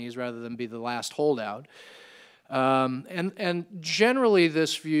the Chinese rather than be the last holdout? And generally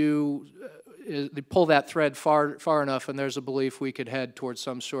this view, they pull that thread far enough and there's a belief we could head towards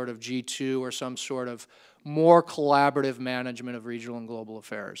some sort of G2 or some sort of more collaborative management of regional and global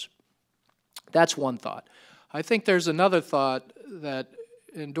affairs. That's one thought. I think there's another thought that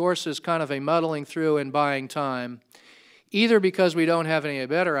endorses kind of a muddling through and buying time, either because we don't have any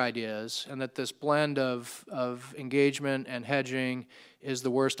better ideas and that this blend of engagement and hedging is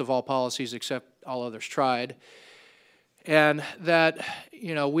the worst of all policies except all others tried, and that,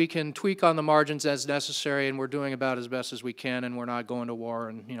 you know, we can tweak on the margins as necessary and we're doing about as best as we can and we're not going to war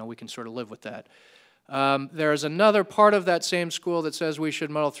and, you know, we can sort of live with that. There's another part of that same school that says we should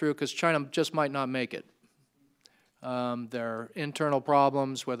muddle through because China just might not make it. There are internal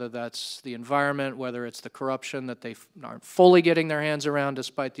problems, whether that's the environment, whether it's the corruption that they aren't fully getting their hands around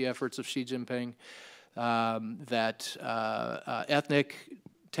despite the efforts of Xi Jinping, ethnic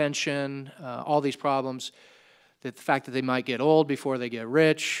tension, all these problems, the fact that they might get old before they get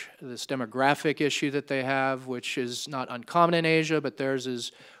rich, this demographic issue that they have, which is not uncommon in Asia, but theirs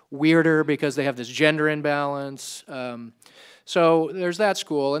is weirder because they have this gender imbalance. So there's that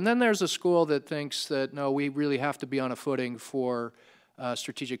school. And then there's a school that thinks that, no, we really have to be on a footing for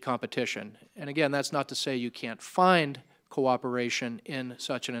strategic competition. And again, that's not to say you can't find cooperation in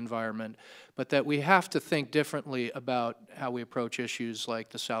such an environment, but that we have to think differently about how we approach issues like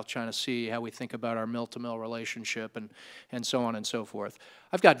the South China Sea, how we think about our mill-to-mill relationship, and so on and so forth.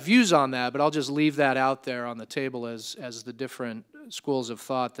 I've got views on that, but I'll just leave that out there on the table as the different schools of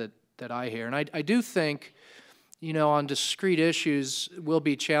thought that I hear. And I do think, you know, on discrete issues, we'll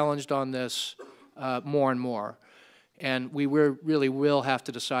be challenged on this more and more. And we really will have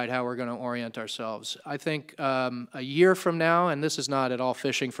to decide how we're going to orient ourselves. I think a year from now, and this is not at all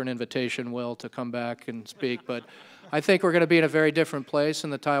fishing for an invitation, Will, to come back and speak, but I think we're going to be in a very different place in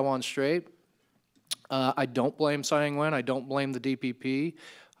the Taiwan Strait. I don't blame Tsai Ing-wen. I don't blame the DPP.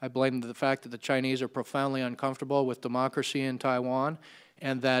 I blame the fact that the Chinese are profoundly uncomfortable with democracy in Taiwan,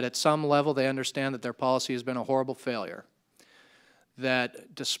 and that at some level they understand that their policy has been a horrible failure.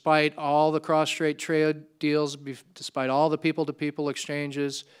 That despite all the cross-strait trade deals, despite all the people-to-people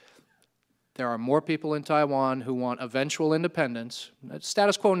exchanges, there are more people in Taiwan who want eventual independence.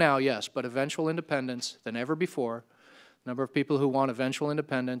 Status quo now, yes, but eventual independence than ever before. The number of people who want eventual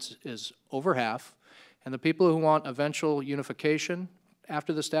independence is over half, and the people who want eventual unification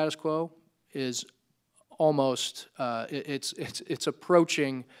after the status quo is almost, it's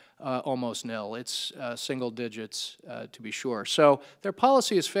approaching almost nil. It's single digits, to be sure. So their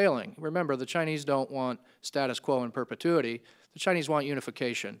policy is failing. Remember, the Chinese don't want status quo in perpetuity. The Chinese want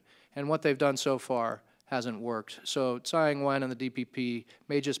unification. And what they've done so far hasn't worked. So Tsai Ing-wen and the DPP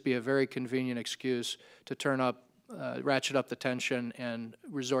may just be a very convenient excuse to ratchet up the tension and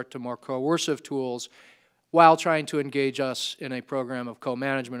resort to more coercive tools while trying to engage us in a program of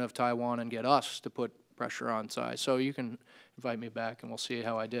co-management of Taiwan and get us to put pressure on Tsai. So you can invite me back and we'll see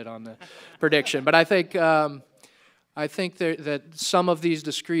how I did on the prediction. But I think that some of these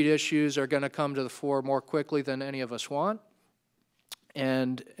discrete issues are going to come to the fore more quickly than any of us want,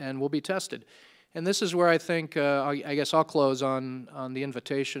 and will be tested. And this is where I think, I guess I'll close on the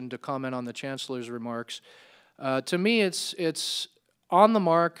invitation to comment on the Chancellor's remarks. To me, it's on the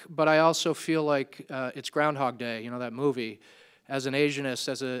mark, but I also feel like it's Groundhog Day, you know, that movie. As an Asianist,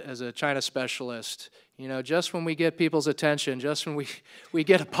 as a China specialist, you know, just when we get people's attention, just when we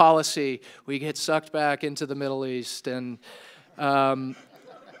get a policy, we get sucked back into the Middle East. And the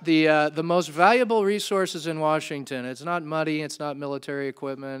most valuable resources in Washington, it's not money, it's not military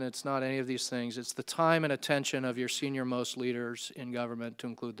equipment, it's not any of these things. It's the time and attention of your senior-most leaders in government, to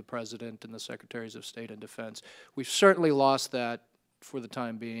include the President and the Secretaries of State and Defense. We've certainly lost that for the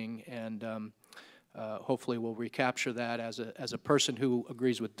time being, and hopefully we'll recapture that as a person who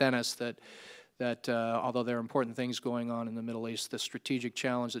agrees with Dennis that although there are important things going on in the Middle East, the strategic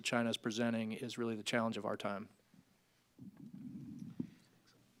challenge that China is presenting is really the challenge of our time.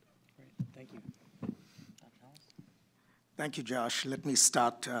 Thank you. Thank you, Josh. Let me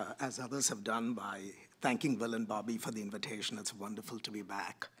start, as others have done, by thanking Will and Bobby for the invitation. It's wonderful to be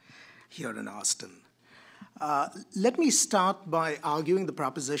back here in Austin. Let me start by arguing the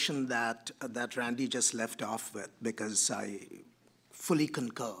proposition that Randy just left off with, because I fully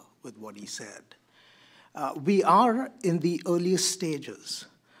concur with what he said. We are in the earliest stages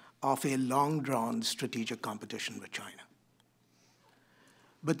of a long-drawn strategic competition with China.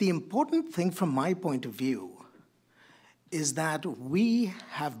 But the important thing from my point of view is that we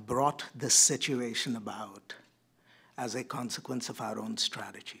have brought this situation about as a consequence of our own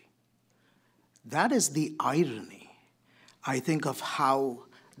strategy. That is the irony, I think, of how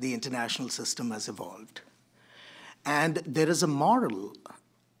the international system has evolved. And there is a moral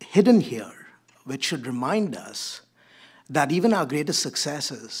hidden here which should remind us that even our greatest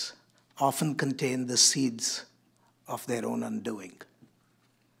successes often contain the seeds of their own undoing.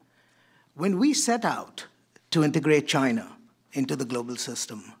 When we set out to integrate China into the global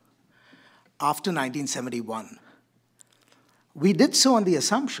system after 1971, we did so on the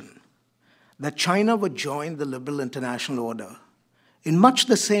assumption that China would join the liberal international order in much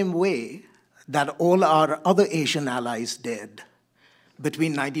the same way that all our other Asian allies did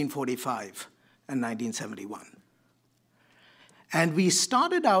between 1945 and 1971. And we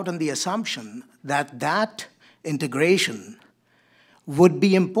started out on the assumption that that integration would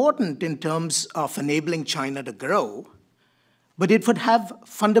be important in terms of enabling China to grow, but it would have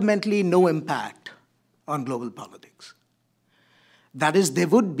fundamentally no impact on global politics. That is, there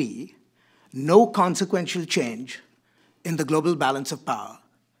would be no consequential change in the global balance of power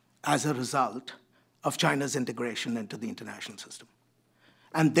as a result of China's integration into the international system.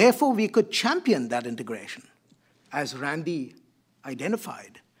 And therefore, we could champion that integration, as Randy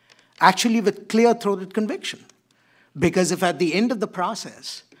identified, actually with clear-throated conviction. Because if at the end of the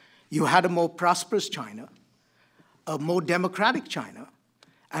process, you had a more prosperous China, a more democratic China,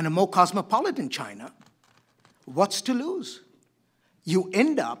 and a more cosmopolitan China, what's to lose? You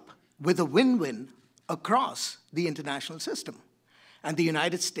end up with a win-win across the international system. And the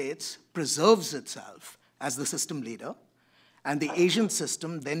United States preserves itself as the system leader, and the Asian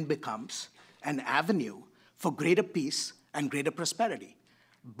system then becomes an avenue for greater peace and greater prosperity,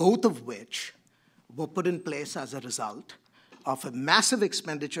 both of which were put in place as a result of a massive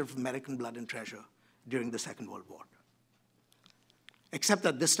expenditure of American blood and treasure during the Second World War. Except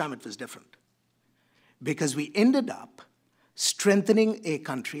that this time it was different, because we ended up strengthening a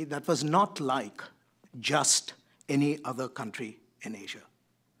country that was not like just any other country in Asia.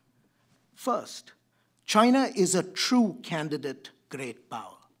 First, China is a true candidate great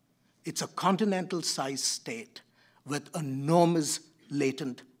power. It's a continental-sized state with enormous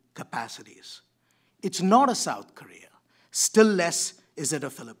latent capacities. It's not a South Korea. Still less is it a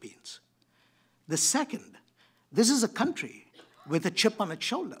Philippines. The second, this is a country with a chip on its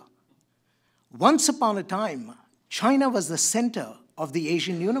shoulder. Once upon a time, China was the center of the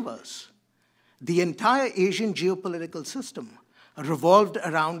Asian universe. The entire Asian geopolitical system revolved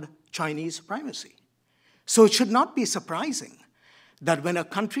around Chinese primacy. So it should not be surprising that when a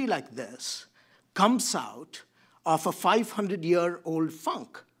country like this comes out of a 500-year-old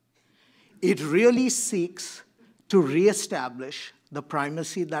funk it really seeks to reestablish the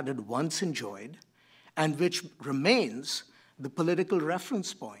primacy that it once enjoyed and which remains the political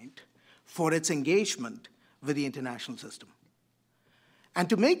reference point for its engagement with the international system. And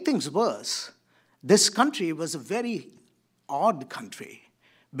to make things worse, this country was a very odd country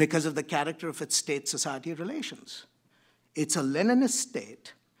because of the character of its state-society relations. It's a Leninist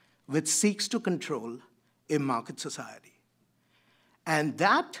state which seeks to control a market society. And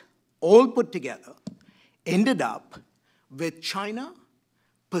that, all put together, ended up with China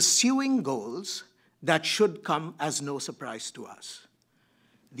pursuing goals that should come as no surprise to us.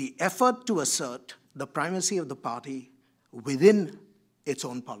 The effort to assert the primacy of the party within its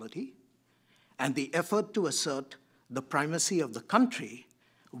own polity, and the effort to assert the primacy of the country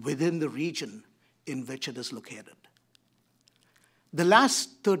within the region in which it is located. The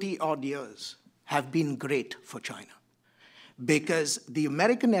last 30-odd years have been great for China because the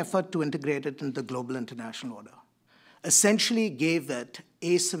American effort to integrate it into the global international order essentially gave it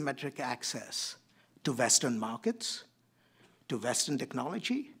asymmetric access to Western markets, to Western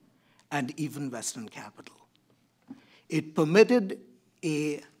technology, and even Western capital. It permitted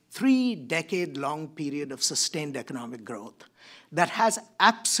a 3-decade-long period of sustained economic growth that has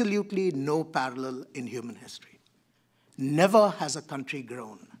absolutely no parallel in human history. Never has a country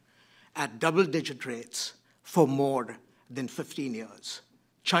grown at double-digit rates for more than 15 years.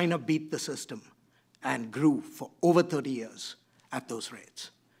 China beat the system and grew for over 30 years at those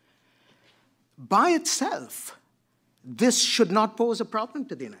rates. By itself, this should not pose a problem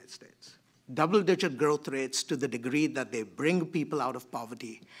to the United States. Double-digit growth rates to the degree that they bring people out of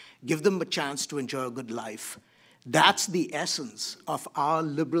poverty, give them a chance to enjoy a good life. That's the essence of our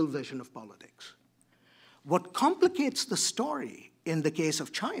liberal vision of politics. What complicates the story in the case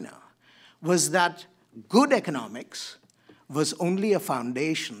of China was that good economics was only a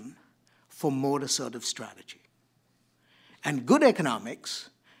foundation for more assertive strategy. And good economics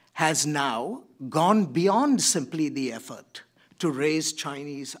has now gone beyond simply the effort to raise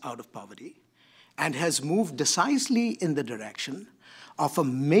Chinese out of poverty and has moved decisively in the direction of a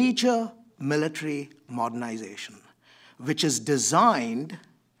major military modernization, which is designed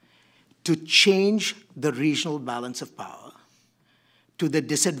to change the regional balance of power to the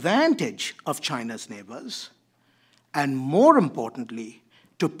disadvantage of China's neighbors, and more importantly,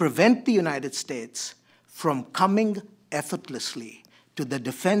 to prevent the United States from coming effortlessly to the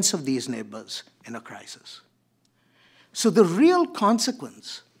defense of these neighbors in a crisis. So the real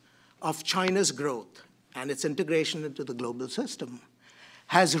consequence of China's growth and its integration into the global system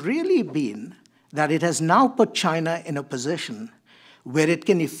has really been that it has now put China in a position where it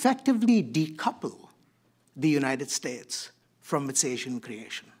can effectively decouple the United States from its Asian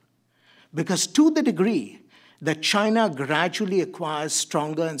creation. Because to the degree that China gradually acquires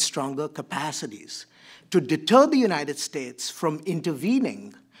stronger and stronger capacities to deter the United States from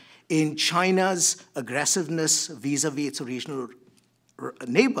intervening in China's aggressiveness vis-a-vis its regional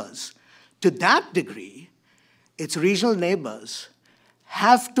neighbors, to that degree, its regional neighbors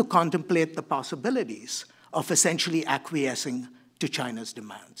have to contemplate the possibilities of essentially acquiescing to China's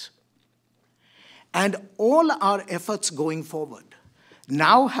demands. And all our efforts going forward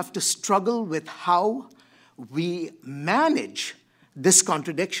now have to struggle with how we manage this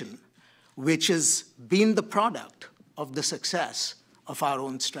contradiction, which has been the product of the success of our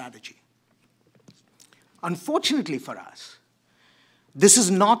own strategy. Unfortunately for us, this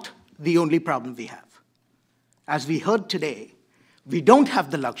is not the only problem we have. As we heard today, we don't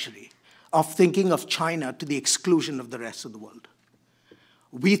have the luxury of thinking of China to the exclusion of the rest of the world.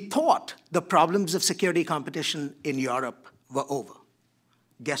 We thought the problems of security competition in Europe were over.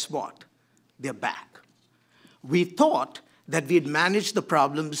 Guess what? They're back. We thought that we'd managed the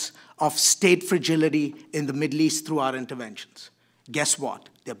problems of state fragility in the Middle East through our interventions. Guess what?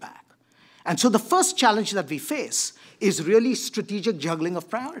 They're back. And so the first challenge that we face is really strategic juggling of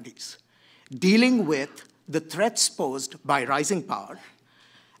priorities, dealing with the threats posed by rising power.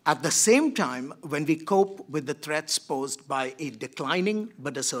 At the same time, when we cope with the threats posed by a declining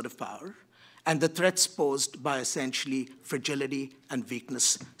but assertive power, and the threats posed by essentially fragility and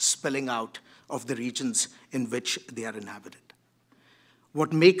weakness spilling out of the regions in which they are inhabited.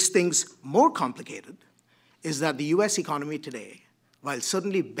 What makes things more complicated is that the US economy today, while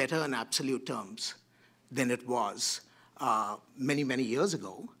certainly better in absolute terms than it was many, many years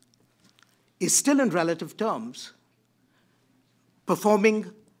ago, is still in relative terms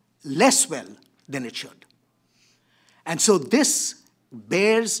performing less well than it should. And so this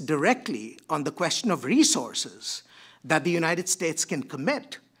bears directly on the question of resources that the United States can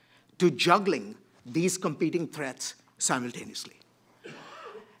commit to juggling these competing threats simultaneously.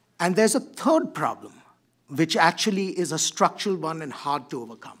 And there's a third problem, which actually is a structural one and hard to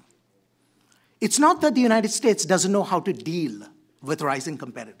overcome. It's not that the United States doesn't know how to deal with rising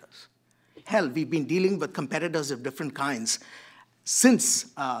competitors. Hell, we've been dealing with competitors of different kinds since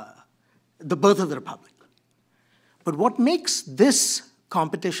the birth of the Republic. But what makes this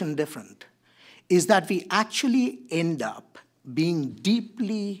competition different is that we actually end up being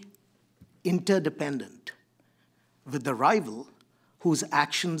deeply interdependent with the rival whose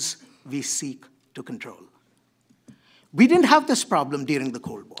actions we seek to control. We didn't have this problem during the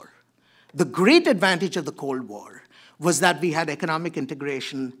Cold War. The great advantage of the Cold War was that we had economic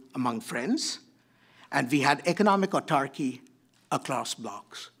integration among friends, and we had economic autarky across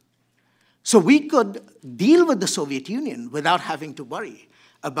blocs. So we could deal with the Soviet Union without having to worry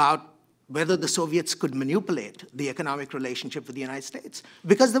about whether the Soviets could manipulate the economic relationship with the United States,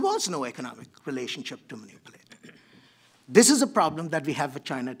 because there was no economic relationship to manipulate. This is a problem that we have with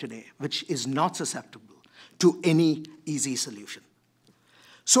China today, which is not susceptible to any easy solution.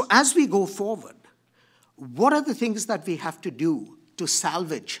 So as we go forward, what are the things that we have to do to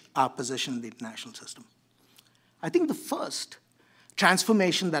salvage our position in the international system? I think the first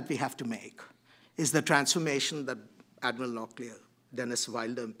transformation that we have to make is the transformation that Admiral Locklear, Dennis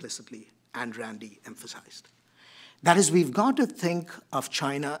Wilder implicitly, and Randy emphasized. That is, we've got to think of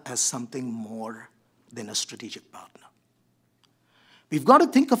China as something more than a strategic partner. We've got to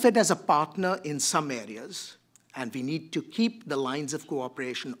think of it as a partner in some areas, and we need to keep the lines of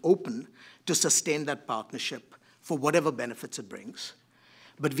cooperation open to sustain that partnership for whatever benefits it brings.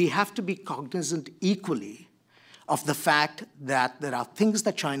 But we have to be cognizant equally of the fact that there are things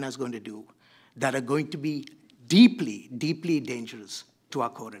that China is going to do that are going to be deeply, deeply dangerous to our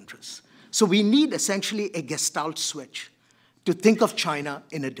core interests. So we need essentially a gestalt switch to think of China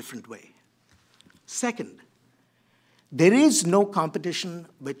in a different way. Second, there is no competition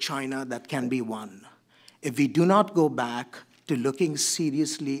with China that can be won if we do not go back to looking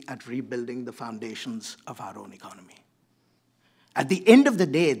seriously at rebuilding the foundations of our own economy. At the end of the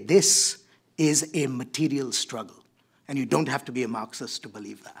day, this is a material struggle, and you don't have to be a Marxist to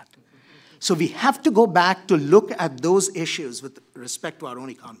believe that. So we have to go back to look at those issues with respect to our own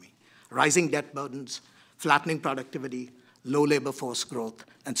economy: rising debt burdens, flattening productivity, low labor force growth,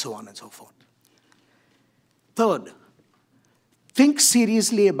 and so on and so forth. Third, think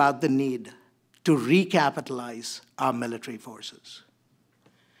seriously about the need to recapitalize our military forces.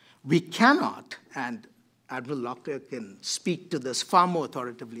 We cannot, and Admiral Locklear can speak to this far more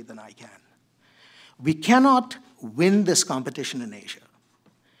authoritatively than I can, we cannot win this competition in Asia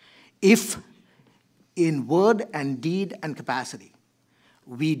if, in word and deed and capacity,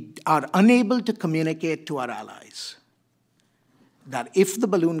 we are unable to communicate to our allies that if the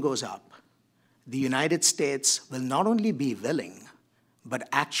balloon goes up, the United States will not only be willing, but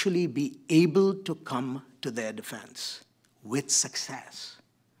actually be able to come to their defense with success.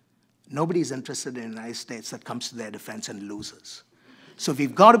 Nobody's interested in the United States that comes to their defense and loses. So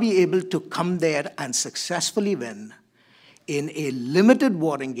we've got to be able to come there and successfully win in a limited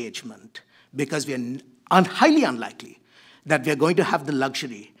war engagement, because we are highly unlikely that we're going to have the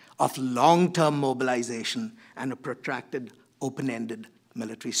luxury of long-term mobilization and a protracted, open-ended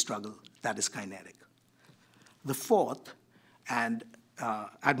military struggle that is kinetic. The fourth, and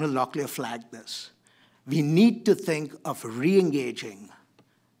Admiral Locklear flagged this, we need to think of re-engaging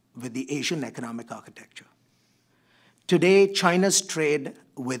with the Asian economic architecture. Today, China's trade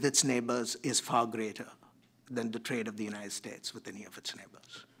with its neighbors is far greater than the trade of the United States with any of its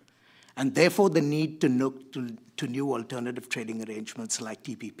neighbors. And therefore, the need to look to new alternative trading arrangements like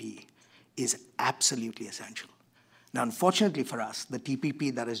TPP is absolutely essential. Now, unfortunately for us, the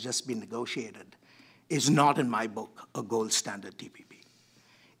TPP that has just been negotiated is not, in my book, a gold standard TPP.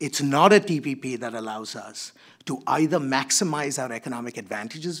 It's not a TPP that allows us to either maximize our economic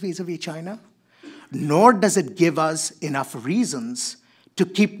advantages vis-a-vis China, nor does it give us enough reasons to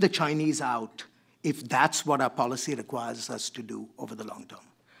keep the Chinese out if that's what our policy requires us to do over the long term.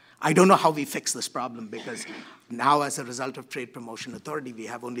 I don't know how we fix this problem, because now, as a result of Trade Promotion Authority, we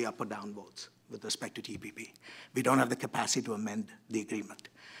have only up or down votes with respect to TPP. We don't have the capacity to amend the agreement.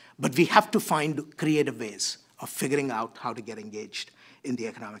 But we have to find creative ways of figuring out how to get engaged in the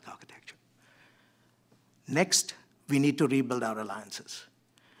economic architecture. Next, we need to rebuild our alliances.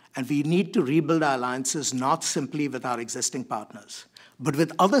 And we need to rebuild our alliances not simply with our existing partners, but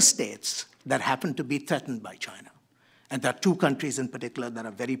with other states that happen to be threatened by China. And there are two countries in particular that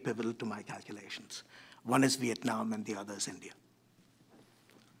are very pivotal to my calculations. One is Vietnam and the other is India.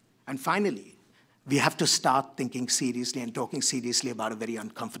 And finally, we have to start thinking seriously and talking seriously about a very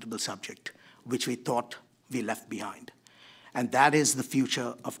uncomfortable subject, which we thought we left behind. and that is the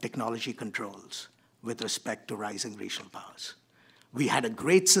future of technology controls with respect to rising regional powers. We had a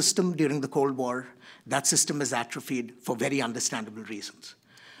great system during the Cold War. That system has atrophied for very understandable reasons.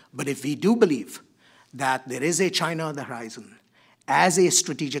 But if we do believe that there is a China on the horizon as a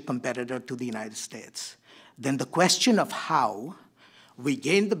strategic competitor to the United States, then the question of how we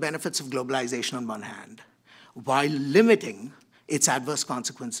gain the benefits of globalization on one hand, while limiting its adverse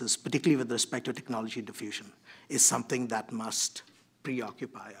consequences, particularly with respect to technology diffusion, is something that must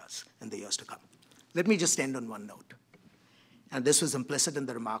preoccupy us in the years to come. Let me just end on one note. And this was implicit in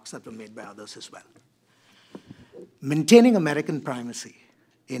the remarks that were made by others as well. Maintaining American primacy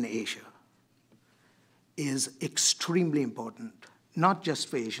in Asia is extremely important, not just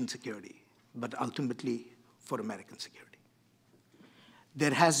for Asian security, but ultimately for American security.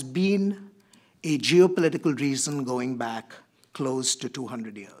 There has been a geopolitical reason going back close to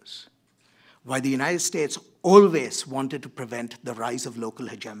 200 years, why the United States always wanted to prevent the rise of local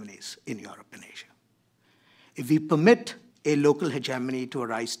hegemonies in Europe and Asia. If we permit a local hegemony to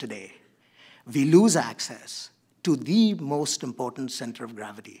arise today, we lose access to the most important center of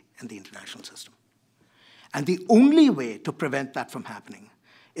gravity in the international system. And the only way to prevent that from happening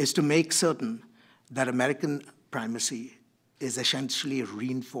is to make certain that American primacy is essentially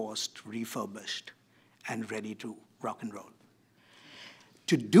reinforced, refurbished, and ready to rock and roll.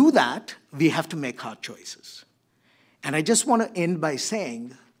 To do that, we have to make hard choices. And I just want to end by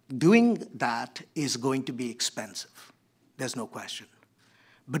saying, doing that is going to be expensive. There's no question.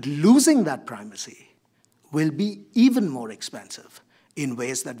 But losing that primacy will be even more expensive in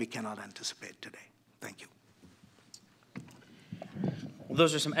ways that we cannot anticipate today. Thank you. Well,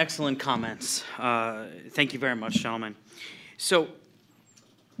 those are some excellent comments. Thank you very much, gentlemen. So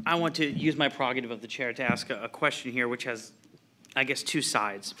I want to use my prerogative of the chair to ask a question here, which has, I guess, two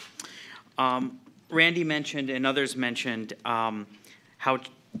sides. Randy mentioned and others mentioned how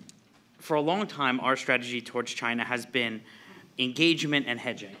for a long time our strategy towards China has been engagement and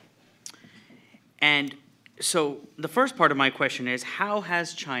hedging. And so the first part of my question is, how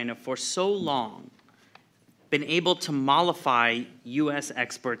has China for so long been able to mollify U.S.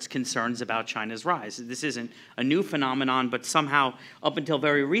 experts' concerns about China's rise? This isn't a new phenomenon, but somehow up until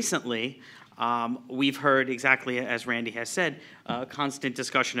very recently, we've heard, exactly as Randy has said, constant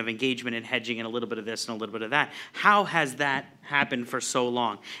discussion of engagement and hedging and a little bit of this and a little bit of that. How has that happened for so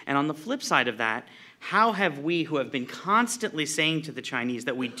long? And on the flip side of that, how have we, who have been constantly saying to the Chinese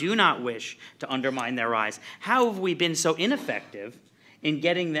that we do not wish to undermine their rise, how have we been so ineffective in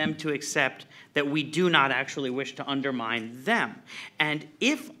getting them to accept that we do not actually wish to undermine them? And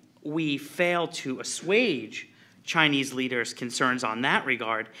if we fail to assuage Chinese leaders' concerns on that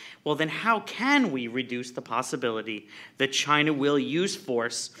regard, well, then how can we reduce the possibility that China will use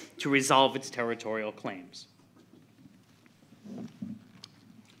force to resolve its territorial claims?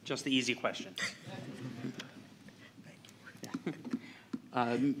 Just the easy question.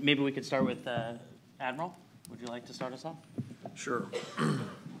 Maybe we could start with Admiral. Would you like to start us off? Sure. Let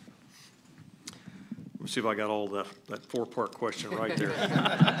me see if I got all that four-part question right there.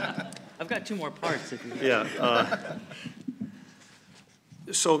 I've got two more parts. If you Yeah.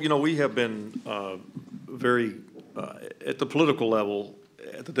 So, you know, we have been very, at the political level,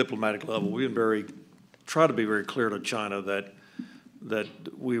 at the diplomatic level, we've been try to be very clear to China that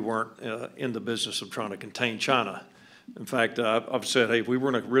we weren't in the business of trying to contain China. In fact, I've said, hey, if we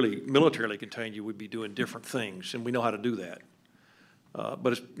weren't really militarily contain you, we'd be doing different things, and we know how to do that.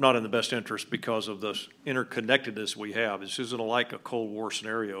 But it's not in the best interest because of the interconnectedness we have. This isn't like a Cold War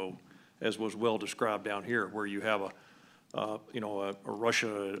scenario, as was well described down here, where you have a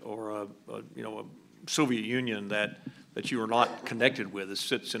Russia or a Soviet Union that you are not connected with. It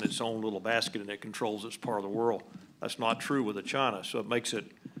sits in its own little basket and it controls its part of the world. That's not true with China, so it makes it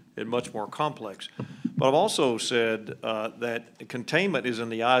much more complex. But I've also said that containment is in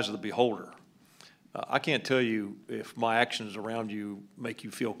the eyes of the beholder. I can't tell you if my actions around you make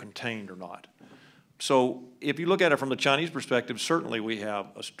you feel contained or not. So if you look at it from the Chinese perspective, certainly we have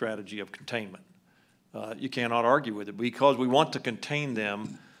a strategy of containment. You cannot argue with it because we want to contain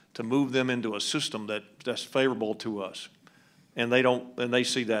them to move them into a system that's favorable to us. And they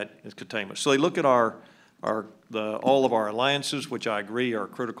see that as containment. So they look at all of our alliances, which I agree are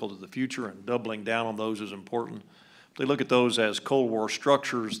critical to the future, and doubling down on those is important. They look at those as Cold War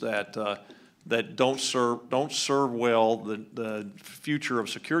structures that don't serve well the future of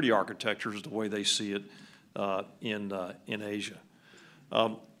security architectures the way they see it in Asia.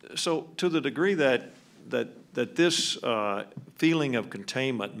 So to the degree that this feeling of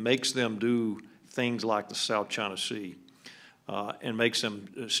containment makes them do things like the South China Sea and makes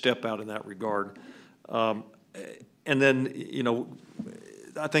them step out in that regard, And then, you know,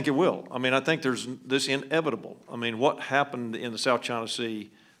 I think it will. I mean, I think there's this inevitable. I mean, what happened in the South China Sea,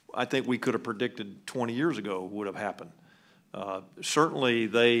 I think we could have predicted 20 years ago would have happened. Certainly,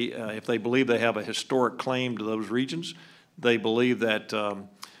 if they believe they have a historic claim to those regions, they believe that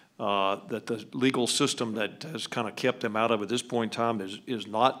that the legal system that has kind of kept them out of at this point in time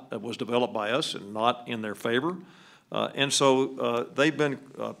was developed by us and not in their favor. And so they've been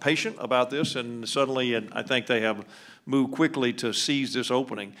patient about this, and suddenly, and I think they have moved quickly to seize this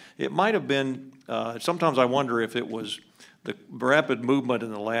opening. It might have been, sometimes I wonder if it was the rapid movement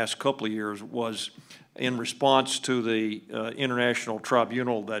in the last couple of years was in response to the international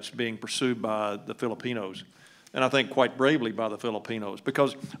tribunal that's being pursued by the Filipinos, and I think quite bravely by the Filipinos,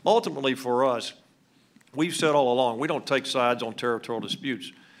 because ultimately for us, we've said all along, we don't take sides on territorial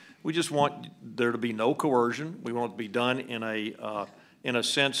disputes. We just want there to be no coercion. We want it to be done in a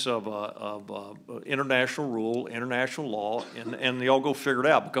sense of international rule, international law, and they all go figure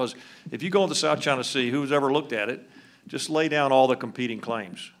it out. Because if you go in the South China Sea, who's ever looked at it, just lay down all the competing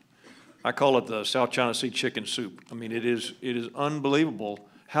claims. I call it the South China Sea chicken soup. I mean, it is unbelievable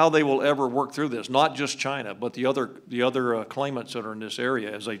how they will ever work through this. Not just China, but the other claimants that are in this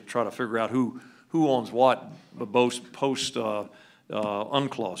area as they try to figure out who owns what, post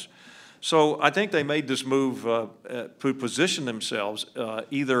UNCLOS. So I think they made this move to position themselves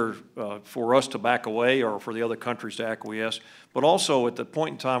either for us to back away or for the other countries to acquiesce, but also at the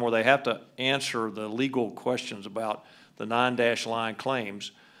point in time where they have to answer the legal questions about the 9-line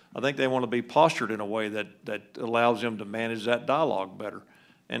claims. I think they want to be postured in a way that allows them to manage that dialogue better.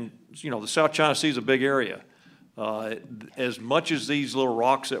 And, you know, the South China Sea is a big area. As much as these little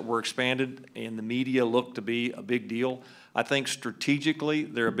rocks that were expanded in the media look to be a big deal, I think strategically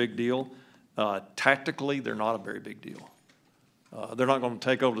they're a big deal. Tactically, they're not a very big deal. They're not going to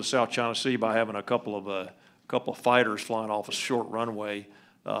take over the South China Sea by having a couple of fighters flying off a short runway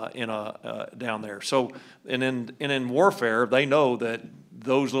down there. So, and in warfare, they know that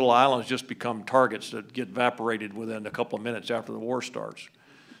those little islands just become targets that get evaporated within a couple of minutes after the war starts.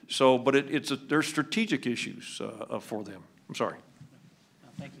 So, but there's strategic issues for them. I'm sorry.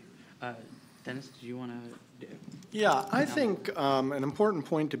 Thank you. Dennis, do you want to? Yeah, I think an important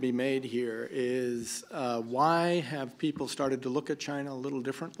point to be made here is why have people started to look at China a little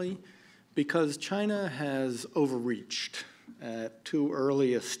differently? Because China has overreached at too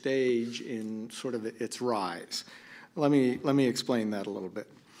early a stage in sort of its rise. Let me explain that a little bit.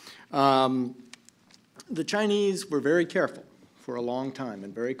 The Chinese were very careful for a long time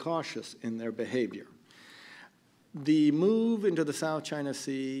and very cautious in their behavior. The move into the South China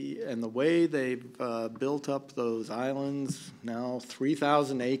Sea and the way they've built up those islands, now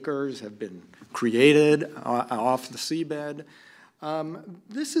 3,000 acres have been created off the seabed.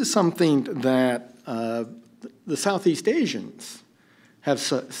 This is something that the Southeast Asians have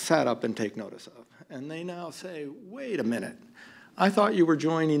sat up and take notice of. And they now say, wait a minute, I thought you were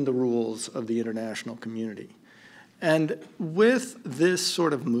joining the rules of the international community. And with this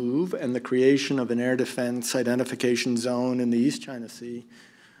sort of move and the creation of an air defense identification zone in the East China Sea,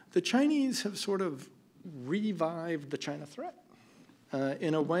 the Chinese have sort of revived the China threat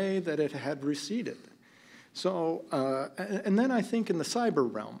in a way that it had receded. So, and then I think in the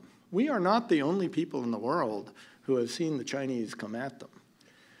cyber realm, we are not the only people in the world who have seen the Chinese come at them.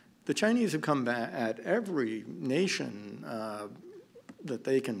 The Chinese have come at every nation that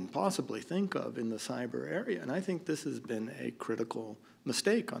they can possibly think of in the cyber area. And I think this has been a critical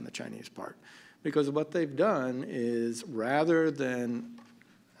mistake on the Chinese part, because what they've done is rather than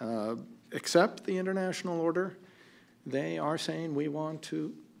accept the international order, they are saying we want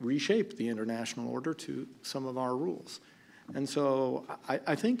to reshape the international order to some of our rules. And so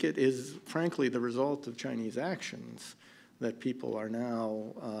I think it is, frankly, the result of Chinese actions that people are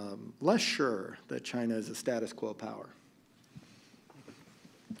now less sure that China is a status quo power.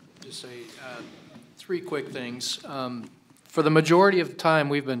 Just say three quick things. For the majority of the time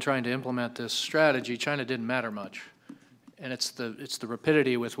we've been trying to implement this strategy, China didn't matter much. And it's the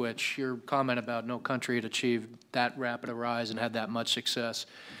rapidity with which your comment about no country had achieved that rapid a rise and had that much success.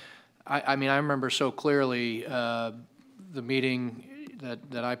 I mean, I remember so clearly the meeting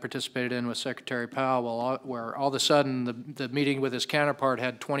that I participated in with Secretary Powell, where all of a sudden the meeting with his counterpart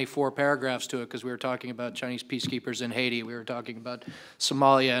had 24 paragraphs to it because we were talking about Chinese peacekeepers in Haiti. We were talking about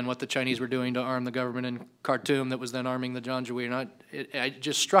Somalia and what the Chinese were doing to arm the government in Khartoum that was then arming the Janjaweed. And it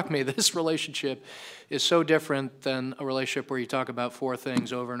just struck me this relationship is so different than a relationship where you talk about four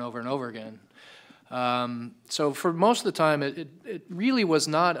things over and over and over again. So for most of the time, it really was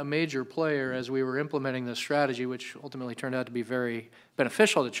not a major player as we were implementing this strategy, which ultimately turned out to be very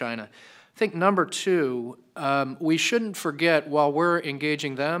beneficial to China. I think number two, we shouldn't forget while we're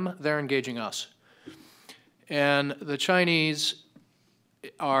engaging them, they're engaging us. And the Chinese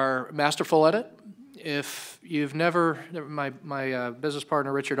are masterful at it. If you've never, my business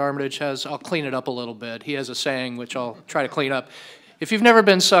partner Richard Armitage has, I'll clean it up a little bit. He has a saying which I'll try to clean up. If you've never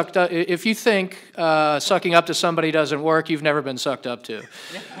been sucked up, if you think sucking up to somebody doesn't work, you've never been sucked up to.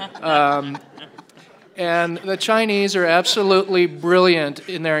 And the Chinese are absolutely brilliant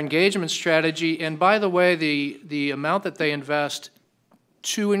in their engagement strategy. And by the way, the amount that they invest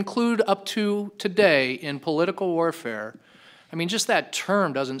to include up to today in political warfare, I mean, just that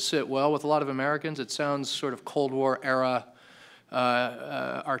term doesn't sit well with a lot of Americans. It sounds sort of Cold War era,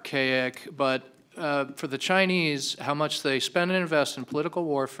 archaic. But for the Chinese, how much they spend and invest in political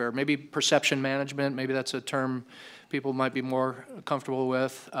warfare, maybe perception management, maybe that's a term people might be more comfortable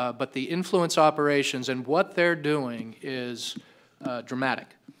with, but the influence operations and what they're doing is dramatic.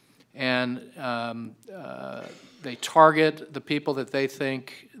 And they target the people that they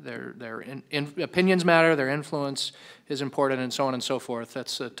think their opinions matter, their influence is important, and so on and so forth.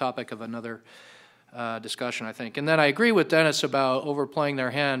 That's a topic of another discussion, I think. And then I agree with Dennis about overplaying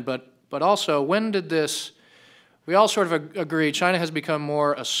their hand, but also, when did this, we all sort of agree, China has become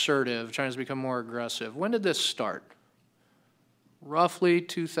more assertive, China's become more aggressive. When did this start? Roughly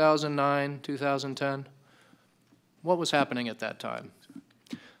 2009, 2010? What was happening at that time?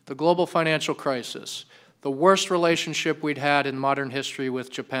 The global financial crisis, the worst relationship we'd had in modern history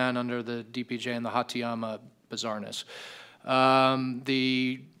with Japan under the DPJ and the Hatayama bizarreness.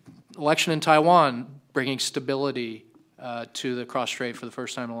 The election in Taiwan bringing stability to the cross-strait for the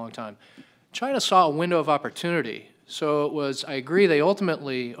first time in a long time. China saw a window of opportunity. So it was, I agree, they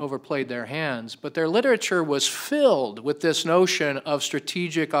ultimately overplayed their hands, but their literature was filled with this notion of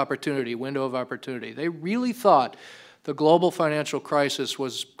strategic opportunity, window of opportunity. They really thought the global financial crisis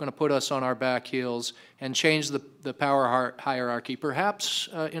was going to put us on our back heels and change the power hierarchy, perhaps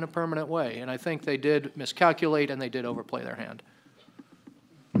in a permanent way. And I think they did miscalculate and they did overplay their hand.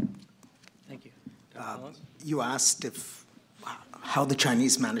 Thank you. You asked how the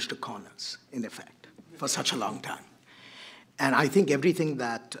Chinese managed to con us, in effect, for such a long time. And I think everything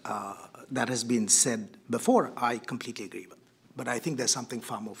that has been said before, I completely agree with. But I think there's something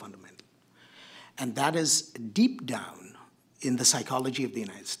far more fundamental. And that is, deep down in the psychology of the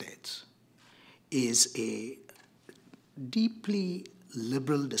United States, is a deeply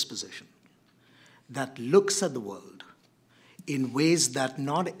liberal disposition that looks at the world in ways that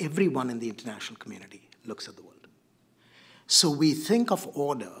not everyone in the international community looks at the world. So we think of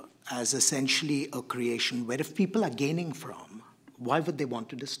order as essentially a creation where if people are gaining from, why would they want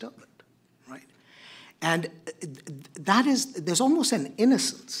to disturb it, right? And there's almost an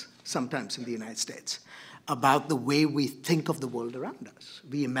innocence sometimes in the United States about the way we think of the world around us.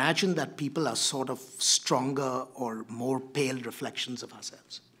 We imagine that people are sort of stronger or more pale reflections of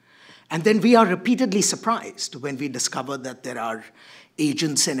ourselves. And then we are repeatedly surprised when we discover that there are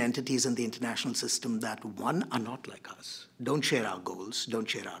agents and entities in the international system that, one, are not like us, don't share our goals, don't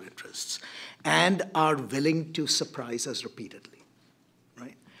share our interests, and are willing to surprise us repeatedly,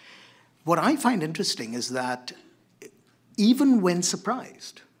 right? What I find interesting is that even when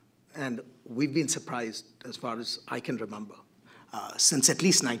surprised, and we've been surprised as far as I can remember, since at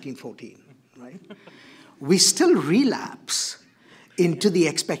least 1914, right? We still relapse into the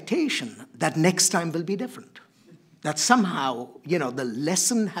expectation that next time will be different. That somehow, the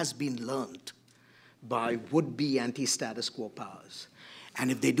lesson has been learned by would-be anti-status quo powers. And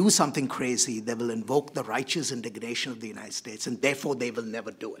if they do something crazy, they will invoke the righteous indignation of the United States, and therefore they will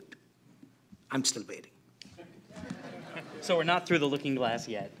never do it. I'm still waiting. So we're not through the looking glass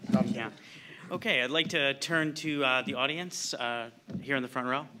yet. Yeah. Okay, I'd like to turn to the audience here in the front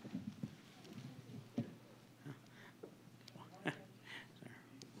row.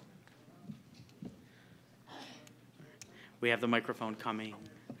 We have the microphone coming.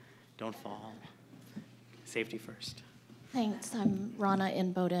 Don't fall. Safety first. Thanks. I'm Rana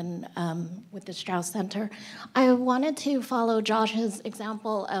Inboden with the Strauss Center. I wanted to follow Josh's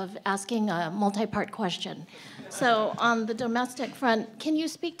example of asking a multi-part question. So on the domestic front, can you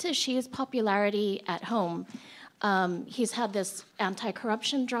speak to Xi's popularity at home? He's had this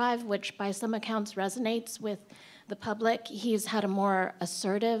anti-corruption drive, which by some accounts resonates with the public. He's had a more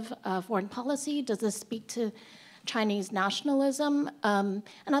assertive foreign policy. Does this speak to Chinese nationalism? And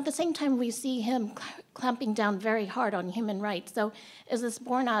at the same time, we see him clamping down very hard on human rights. So is this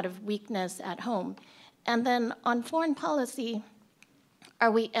born out of weakness at home? And then on foreign policy,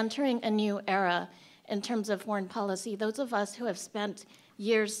 are we entering a new era in terms of foreign policy? Those of us who have spent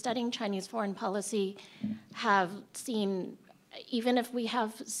years studying Chinese foreign policy have seen even if we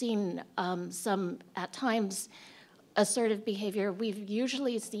have seen some, at times, assertive behavior, we've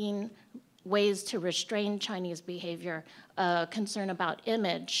usually seen ways to restrain Chinese behavior, concern about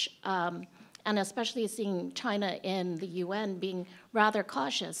image, and especially seeing China in the UN being rather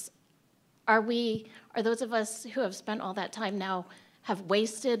cautious. Are those of us who have spent all that time now have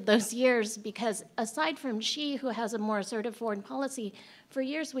wasted those years? Because aside from Xi, who has a more assertive foreign policy, for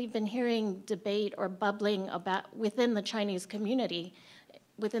years we've been hearing debate or bubbling about within the Chinese community,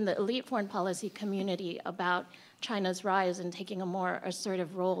 within the elite foreign policy community, about China's rise and taking a more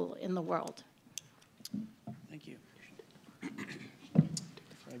assertive role in the world. Thank you. Can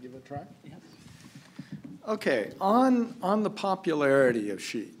I give it a try? Yes. Okay, on the popularity of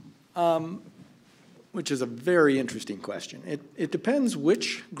Xi, which is a very interesting question. It depends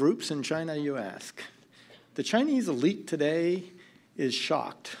which groups in China you ask. The Chinese elite today is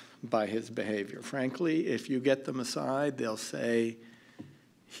shocked by his behavior. Frankly, if you get them aside, they'll say,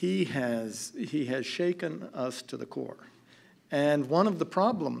 he has shaken us to the core. And one of the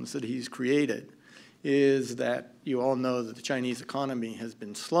problems that he's created is that you all know that the Chinese economy has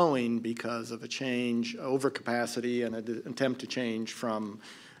been slowing because of a change, overcapacity, and an attempt to change from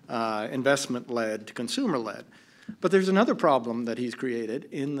investment-led to consumer-led. But there's another problem that he's created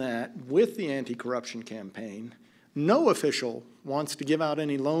in that with the anti-corruption campaign, no official wants to give out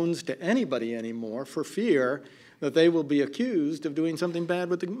any loans to anybody anymore for fear that they will be accused of doing something bad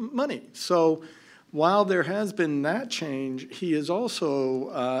with the money. So while there has been that change, he has also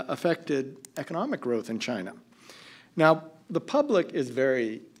affected economic growth in China. Now, the public is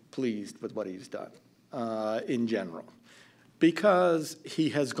very pleased with what he's done in general, because he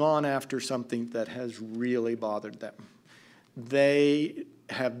has gone after something that has really bothered them. They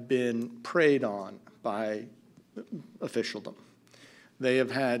have been preyed on by officialdom. They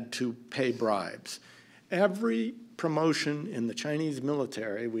have had to pay bribes. Every promotion in the Chinese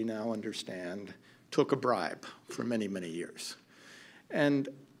military, we now understand, took a bribe for many, many years. And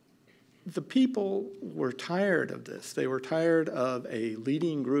the people were tired of this. They were tired of a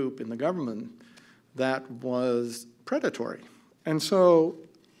leading group in the government that was predatory. And so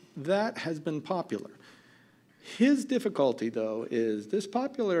that has been popular. His difficulty, though, is this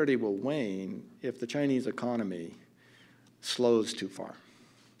popularity will wane if the Chinese economy slows too far.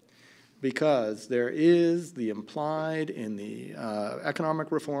 Because there is the implied in the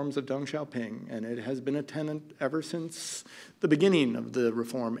economic reforms of Deng Xiaoping, and it has been a tenet ever since the beginning of the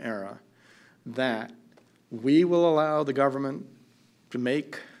reform era, that we will allow the government to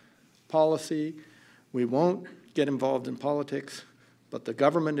make policy, we won't get involved in politics, but the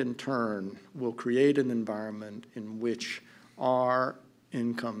government in turn will create an environment in which our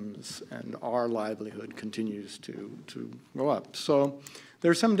incomes and our livelihood continues to go up. So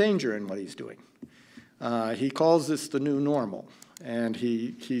there's some danger in what he's doing. He calls this the new normal, and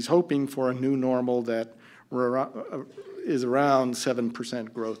he's hoping for a new normal that is around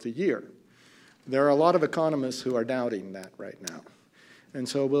 7% growth a year. There are a lot of economists who are doubting that right now. And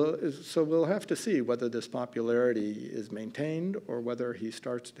so we'll have to see whether this popularity is maintained or whether he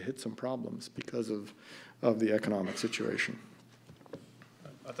starts to hit some problems because of the economic situation.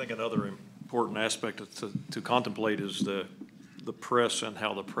 I think another important aspect to contemplate is the press and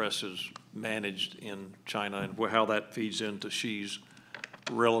how the press is managed in China and how that feeds into Xi's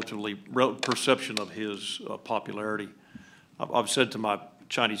perception of his popularity. I've said to my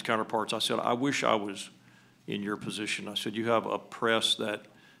Chinese counterparts, I said, I wish I was in your position. I said, you have a press that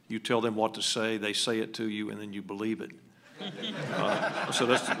you tell them what to say, they say it to you, and then you believe it. So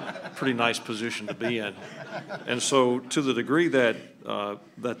that's a pretty nice position to be in. And so to the degree that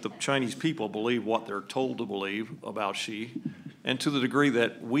that the Chinese people believe what they're told to believe about Xi, and to the degree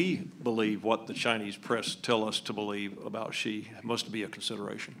that we believe what the Chinese press tell us to believe about Xi, must be a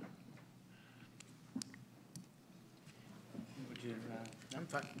consideration. I'm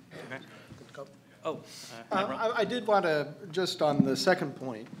fine. Okay. Go. Oh, I did want to, just on the second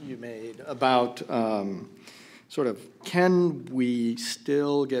point you made about sort of, can we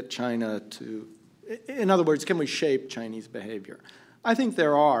still get China to, in other words, can we shape Chinese behavior? I think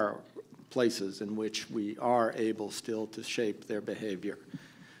there are places in which we are able still to shape their behavior.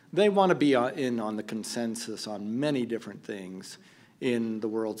 They want to be in on the consensus on many different things in the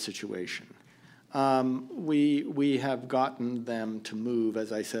world situation. We have gotten them to move,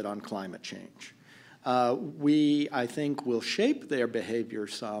 as I said, on climate change. We, I think, will shape their behavior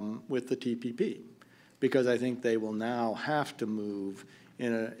some with the TPP, because I think they will now have to move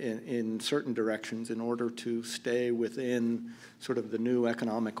in certain directions in order to stay within sort of the new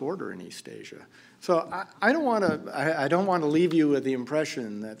economic order in East Asia. So I don't want to leave you with the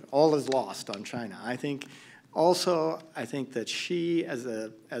impression that all is lost on China. I think Also, I think that she, as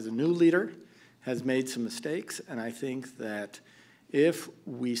a new leader, has made some mistakes, and I think that if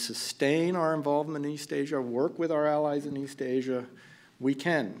we sustain our involvement in East Asia, work with our allies in East Asia, we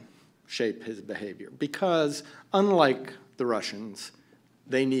can shape his behavior. Because unlike the Russians,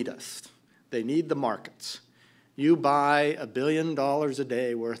 they need us. They need the markets. You buy $1 billion a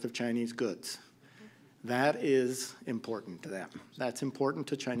day worth of Chinese goods. That is important to them. That's important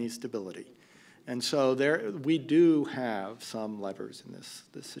to Chinese stability. And so we do have some levers in this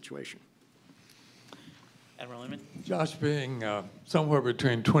situation. Admiral Eisenman? Josh, being somewhere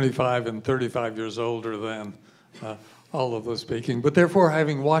between 25 and 35 years older than all of us speaking, but therefore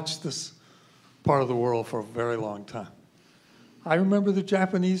having watched this part of the world for a very long time, I remember the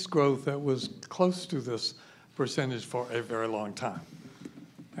Japanese growth that was close to this percentage for a very long time.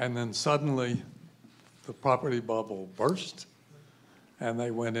 And then suddenly the property bubble burst, and they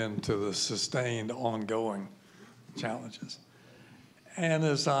went into the sustained, ongoing challenges. And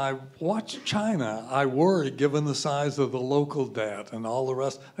as I watch China, I worry, given the size of the local debt and all the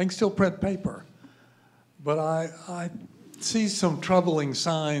rest. I can still print paper, but I see some troubling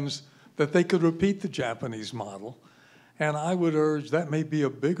signs that they could repeat the Japanese model, and I would urge that may be a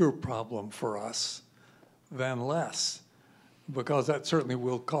bigger problem for us than less, because that certainly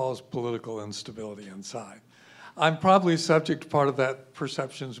will cause political instability inside. I'm probably subject to part of that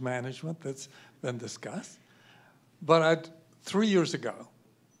perceptions management that's been discussed, but 3 years ago,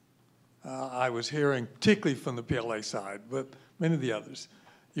 I was hearing, particularly from the PLA side, but many of the others,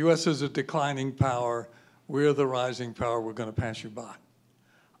 U.S. is a declining power, we're the rising power, we're going to pass you by.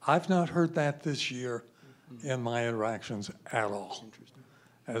 I've not heard that this year in my interactions at all,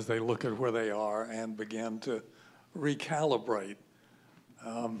 as they look at where they are and begin to recalibrate.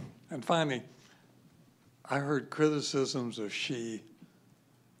 And finally, I heard criticisms of Xi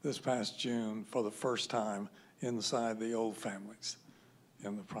this past June for the first time inside the old families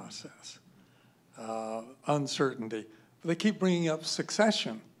in the process. Uncertainty. They keep bringing up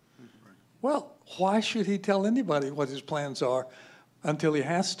succession. Well, why should he tell anybody what his plans are until he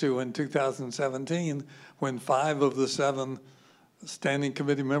has to in 2017, when 5 of the 7 standing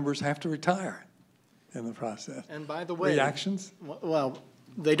committee members have to retire in the process? And by the way, reactions? Well,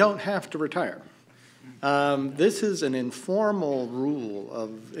 they don't have to retire. This is an informal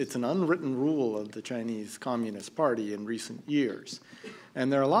rule it's an unwritten rule of the Chinese Communist Party in recent years.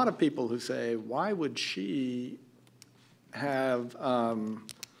 And there are a lot of people who say, why would she have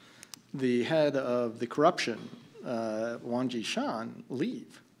the head of the corruption, Wang Jishan,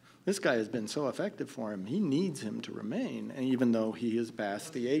 leave? This guy has been so effective for him, he needs him to remain, and even though he has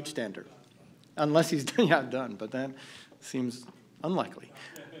passed the age standard. Unless he's done, but that seems unlikely.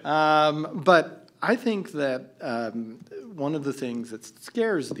 But I think that one of the things that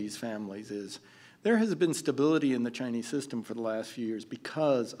scares these families is there has been stability in the Chinese system for the last few years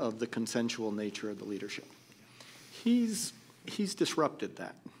because of the consensual nature of the leadership. He's disrupted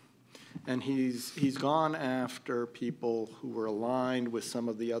that. And he's gone after people who were aligned with some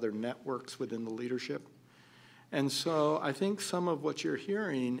of the other networks within the leadership. And so I think some of what you're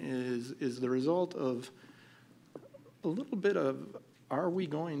hearing is the result of a little bit of, are we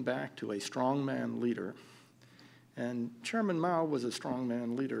going back to a strongman leader? And Chairman Mao was a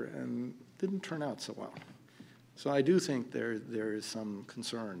strongman leader and didn't turn out so well. So I do think there is some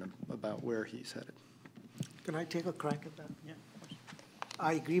concern about where he's headed. Can I take a crack at that? Yeah.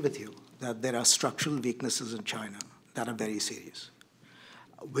 I agree with you that there are structural weaknesses in China that are very serious,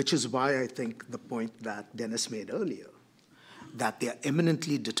 which is why I think the point that Dennis made earlier, that they are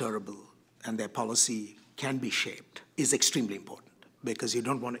eminently deterrable and their policy can be shaped, is extremely important, because you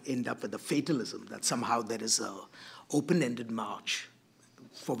don't want to end up with a fatalism that somehow there is an open-ended march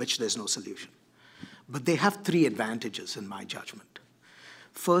for which there's no solution. But they have 3 advantages in my judgment.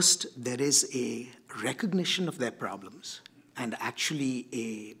 First, there is a recognition of their problems and actually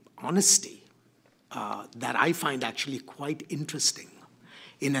a honesty that I find actually quite interesting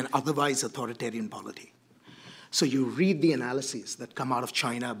in an otherwise authoritarian polity. So you read the analyses that come out of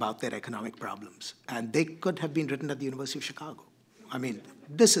China about their economic problems, and they could have been written at the University of Chicago. I mean,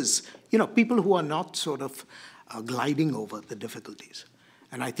 this is, people who are not sort of gliding over the difficulties.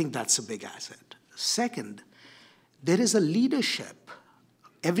 And I think that's a big asset. Second, there is a leadership,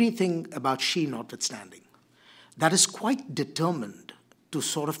 everything about Xi notwithstanding, that is quite determined to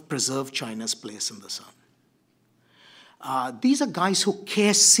sort of preserve China's place in the sun. These are guys who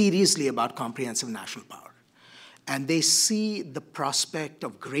care seriously about comprehensive national power, and they see the prospect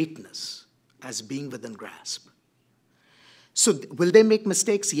of greatness as being within grasp. So will they make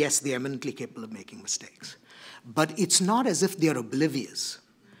mistakes? Yes, they're eminently capable of making mistakes. But it's not as if they're oblivious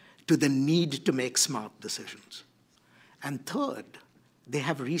to the need to make smart decisions. And third, they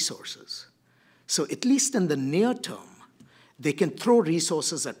have resources. So at least in the near term, they can throw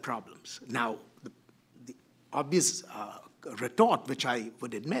resources at problems. Now, the obvious retort, which I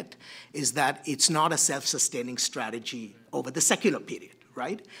would admit, is that it's not a self-sustaining strategy over the secular period,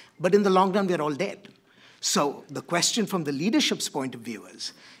 right? But in the long run, we're all dead. So the question from the leadership's point of view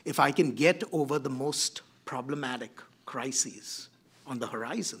is, if I can get over the most problematic crises on the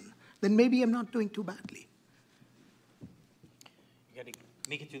horizon, then maybe I'm not doing too badly. You got to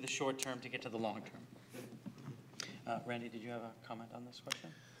make it through the short term to get to the long term. Randy, did you have a comment on this question?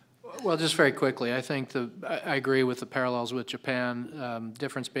 Well, just very quickly, I think I agree with the parallels with Japan.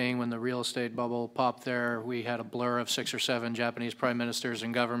 Difference being when the real estate bubble popped there, we had a blur of 6 or 7 Japanese prime ministers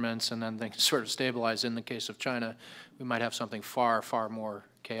and governments, and then things sort of stabilized. In the case of China, we might have something far, far more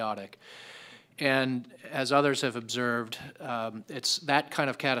chaotic. And as others have observed, it's that kind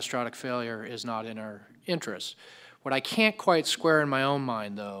of catastrophic failure is not in our interest. What I can't quite square in my own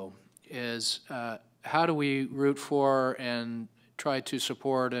mind, though, is how do we root for and try to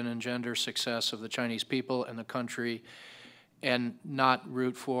support and engender success of the Chinese people and the country, and not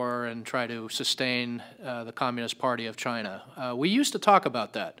root for and try to sustain the Communist Party of China. We used to talk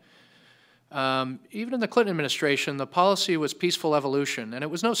about that. Even in the Clinton administration, the policy was peaceful evolution, and it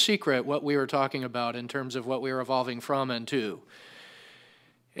was no secret what we were talking about in terms of what we were evolving from and to.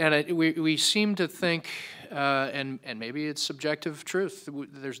 And we seem to think, and maybe it's subjective truth,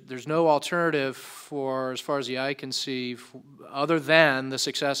 there's no alternative for, as far as the eye can see, other than the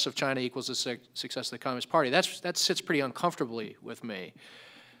success of China equals the success of the Communist Party. That sits pretty uncomfortably with me.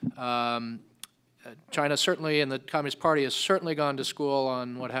 China certainly, and the Communist Party has certainly gone to school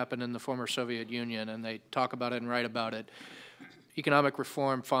on what happened in the former Soviet Union, and they talk about it and write about it. Economic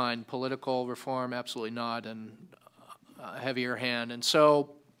reform, fine. Political reform, absolutely not, and a heavier hand. And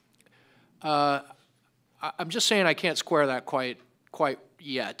so I'm just saying I can't square that quite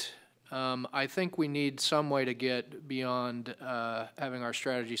yet. I think we need some way to get beyond having our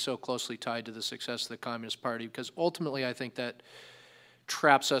strategy so closely tied to the success of the Communist Party, because ultimately I think that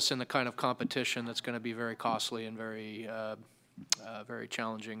traps us in the kind of competition that's going to be very costly and very, very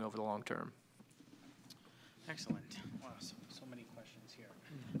challenging over the long term. Excellent. Wow, so many questions here.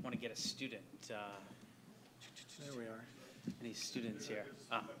 I want to get a student. There we are. Any students here?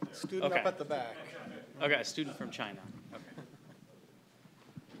 Student up at the back. Okay, a student from China. Okay.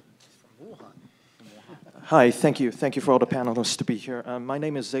 From Wuhan. Hi, thank you. Thank you for all the panelists to be here. My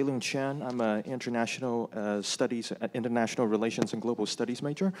name is Zaylin Chen. I'm an international international relations and global studies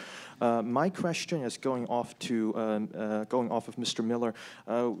major. My question is going off of Mr. Miller.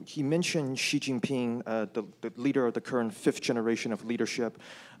 He mentioned Xi Jinping, the leader of the current 5th generation of leadership.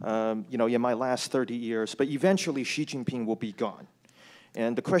 In my last 30 years, but eventually Xi Jinping will be gone.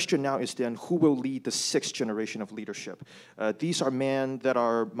 And the question now is then, who will lead the 6th generation of leadership? These are men that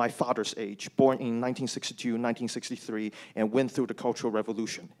are my father's age, born in 1962, 1963, and went through the Cultural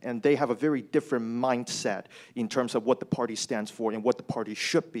Revolution. And they have a very different mindset in terms of what the party stands for and what the party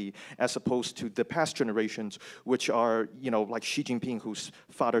should be, as opposed to the past generations, which are, like Xi Jinping, whose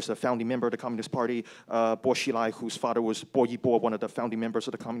father's a founding member of the Communist Party, Bo Xilai, whose father was Bo Yibo, one of the founding members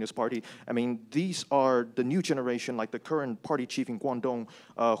of the Communist Party. I mean, these are the new generation, like the current party chief in Guangdong,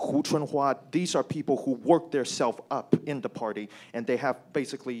 Hu Chunhua. These are people who work themselves up in the party, and they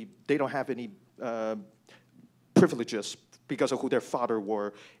don't have any privileges because of who their father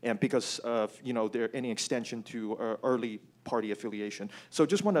were, and because of any extension to early party affiliation. So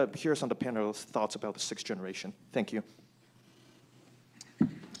just want to hear some of the panelists' thoughts about the 6th generation. Thank you.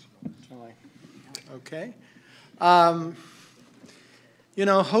 Okay.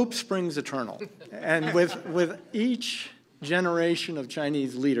 Hope springs eternal, and with each generation of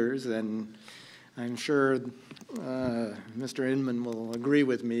Chinese leaders, and I'm sure Mr. Inman will agree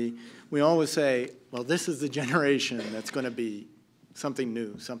with me, we always say, well, this is the generation that's going to be something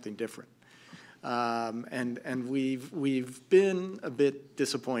new, something different. And we've been a bit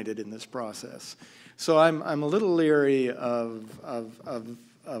disappointed in this process. So I'm a little leery of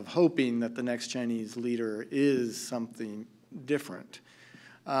hoping that the next Chinese leader is something different.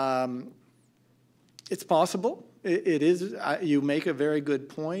 It's possible. It is. You make a very good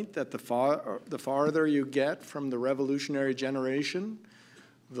point that the farther you get from the revolutionary generation,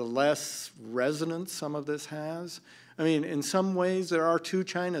 the less resonance some of this has. I mean, in some ways, there are 2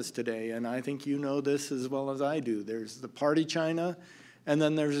 Chinas today, and I think you know this as well as I do. There's the party China, and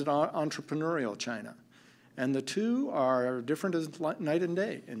then there's an entrepreneurial China. And the 2 are different as night and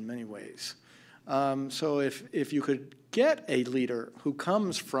day in many ways. So if you could get a leader who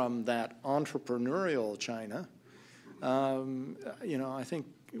comes from that entrepreneurial China, you know, I think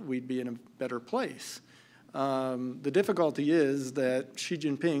we'd be in a better place. The difficulty is that Xi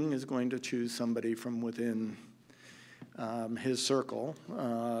Jinping is going to choose somebody from within his circle,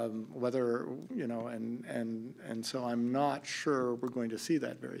 whether, you know, and so I'm not sure we're going to see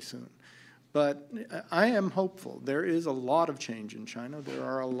that very soon. But I am hopeful. There is a lot of change in China. There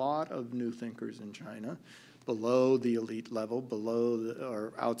are a lot of new thinkers in China, below the elite level, below the,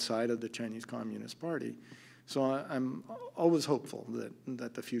 or outside of the Chinese Communist Party. So I'm always hopeful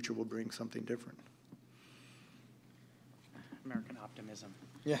that the future will bring something different. American optimism.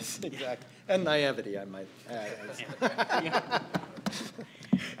 Yes, exactly. And naivety, I might add.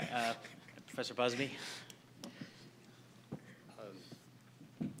 Professor Busby.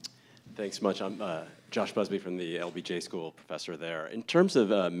 Thanks much. I'm Josh Busby from the LBJ School, professor there. In terms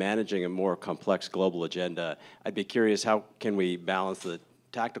of managing a more complex global agenda, I'd be curious, how can we balance the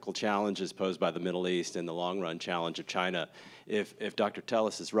tactical challenges posed by the Middle East and the long-run challenge of China? If Dr.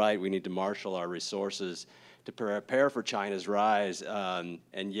 Tellis is right, we need to marshal our resources to prepare for China's rise,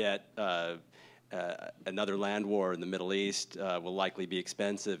 and yet another land war in the Middle East will likely be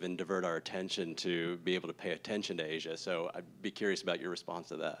expensive and divert our attention to be able to pay attention to Asia. So I'd be curious about your response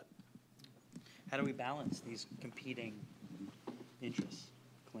to that. How do we balance these competing interests,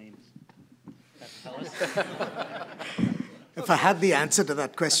 claims? Tellis? If I had the answer to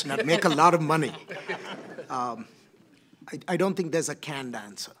that question, I'd make a lot of money. I don't think there's a canned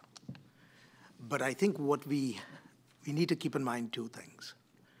answer. But I think what we need to keep in mind two things.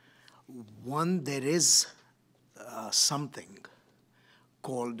 One, there is something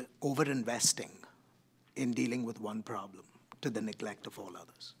called overinvesting in dealing with one problem to the neglect of all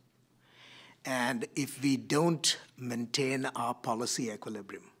others. And if we don't maintain our policy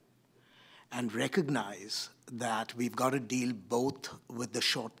equilibrium and recognize that we've got to deal both with the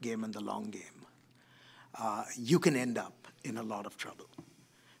short game and the long game, you can end up in a lot of trouble.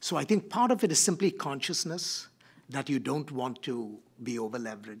 So I think part of it is simply consciousness that you don't want to be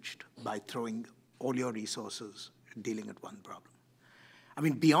over-leveraged by throwing all your resources dealing with one problem. I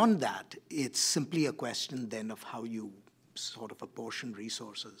mean, beyond that, it's simply a question then of how you sort of apportion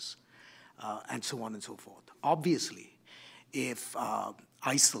resources and so on and so forth. Obviously, if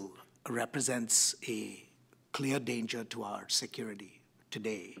ISIL represents a clear danger to our security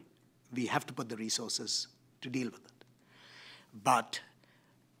today, we have to put the resources to deal with it. But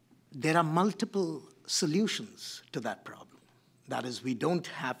there are multiple solutions to that problem. That is, we don't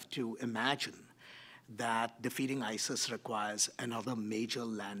have to imagine that defeating ISIS requires another major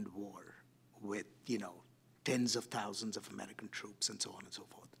land war with, you know, tens of thousands of American troops and so on and so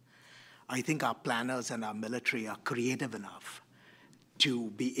forth. I think our planners and our military are creative enough to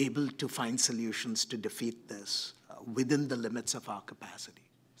be able to find solutions to defeat this within the limits of our capacity.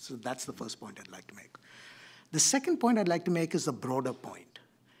 So that's the first point I'd like to make. The second point I'd like to make is a broader point,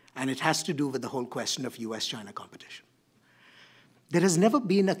 and it has to do with the whole question of US-China competition. There has never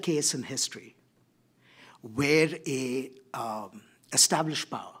been a case in history where a established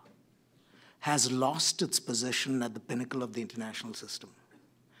power has lost its position at the pinnacle of the international system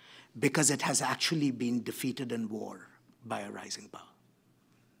because it has actually been defeated in war by a rising power.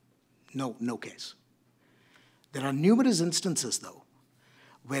 No case. There are numerous instances, though,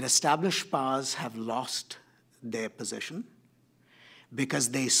 where established powers have lost their position because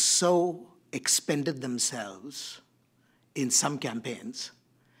they so expended themselves in some campaigns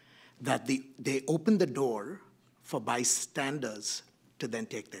that they opened the door for bystanders to then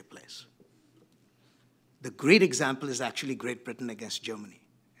take their place. The great example is actually Great Britain against Germany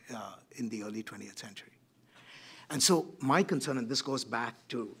in the early 20th century. And so my concern, and this goes back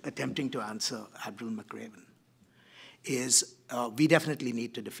to attempting to answer Admiral McRaven, is we definitely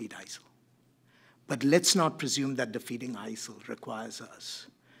need to defeat ISIL. But let's not presume that defeating ISIL requires us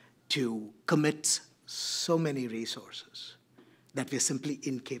to commit so many resources that we're simply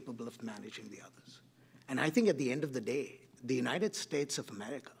incapable of managing the others. And I think at the end of the day, the United States of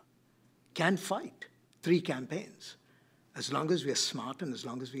America can fight 3 campaigns as long as we're smart and as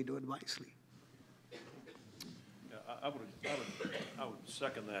long as we do it wisely. Yeah, I would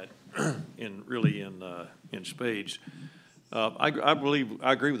second that in spades. I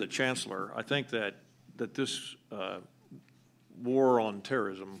agree with the Chancellor. I think that this war on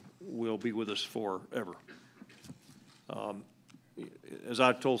terrorism will be with us forever. As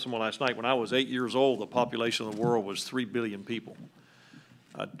I told someone last night, when I was 8 years old, the population of the world was 3 billion people.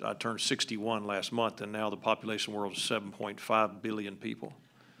 I turned 61 last month, and now the population of the world is 7.5 billion people.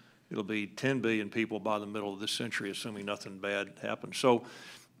 It'll be 10 billion people by the middle of this century, assuming nothing bad happens. So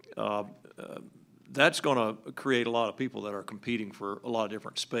that's going to create a lot of people that are competing for a lot of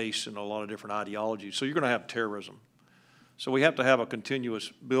different space and a lot of different ideologies. So you're going to have terrorism. So we have to have a continuous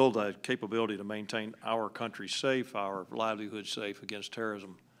build a capability to maintain our country safe, our livelihood safe against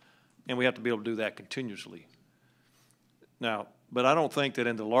terrorism. And we have to be able to do that continuously. Now, but I don't think that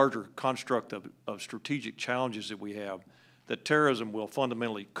in the larger construct of strategic challenges that we have, that terrorism will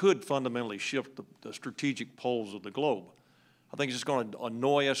could fundamentally shift the strategic poles of the globe. I think it's just going to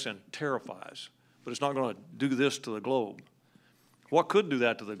annoy us and terrify us, but it's not going to do this to the globe. What could do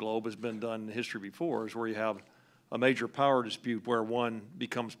that to the globe has been done in history before, is where you have a major power dispute where one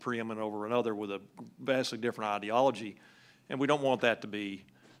becomes preeminent over another with a vastly different ideology, and we don't want that to be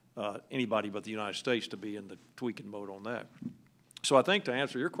anybody but the United States to be in the tweaking mode on that. So I think to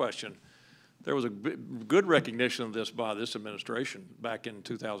answer your question, there was a good recognition of this by this administration back in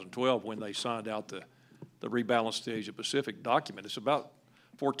 2012 when they signed out the Rebalanced Asia Pacific document. It's about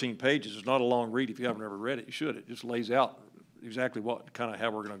 14 pages. It's not a long read. If you haven't ever read it, you should. It just lays out exactly what kind of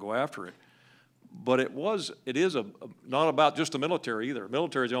how we're going to go after it. But it is not about just the military either.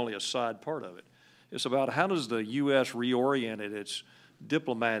 Military is only a side part of it. It's about how does the U.S. reorient its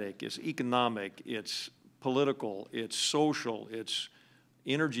diplomatic, its economic, its political, its social, its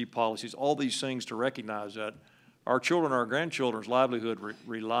energy policies, all these things to recognize that our children, our grandchildren's livelihood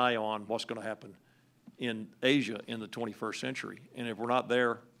rely on what's going to happen in Asia in the 21st century. And if we're not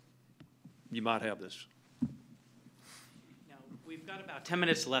there, you might have this. Now, we've got about 10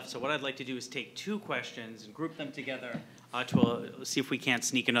 minutes left, so what I'd like to do is take 2 questions and group them together to see if we can't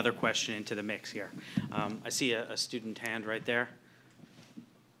sneak another question into the mix here. I see a student hand right there.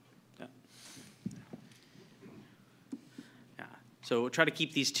 So we'll try to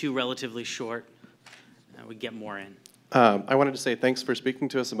keep these 2 relatively short, and we get more in. I wanted to say thanks for speaking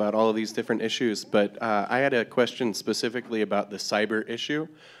to us about all of these different issues, but I had a question specifically about the cyber issue.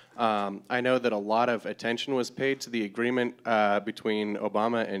 I know that a lot of attention was paid to the agreement between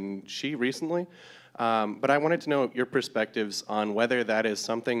Obama and Xi recently, but I wanted to know your perspectives on whether that is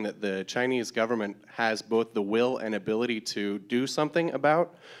something that the Chinese government has both the will and ability to do something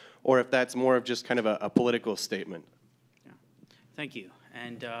about, or if that's more of just kind of a political statement. Thank you.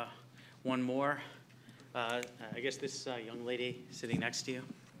 And one more. I guess this young lady sitting next to you,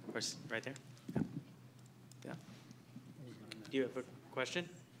 or right there. Yeah. Yeah. Do you have a question?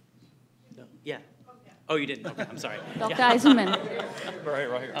 No. Yeah. Oh, you didn't. Okay, I'm sorry. Dr. Eisenman.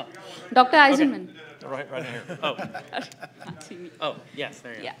 Right here. Oh. Dr. Eisenman. Okay. Right here. Oh. Oh, yes.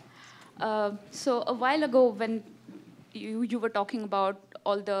 There you go. Yeah. So a while ago, when you were talking about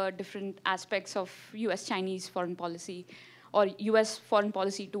all the different aspects of U.S.-Chinese foreign policy, or U.S. foreign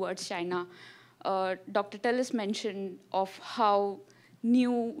policy towards China, Dr. Tellis mentioned of how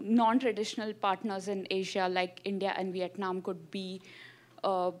new non-traditional partners in Asia like India and Vietnam could be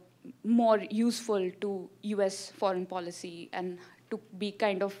more useful to U.S. foreign policy and to be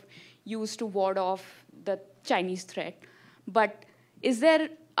kind of used to ward off the Chinese threat. But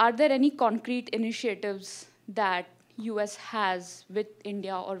are there any concrete initiatives that U.S. has with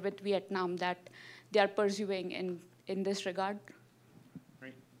India or with Vietnam that they are pursuing in this regard?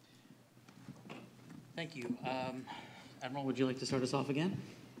 Great. Thank you. Admiral, would you like to start us off again?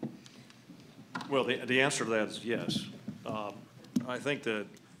 Well, the answer to that is yes. I think that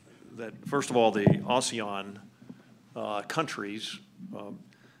first of all, the ASEAN countries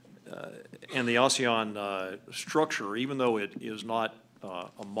and the ASEAN structure, even though it is not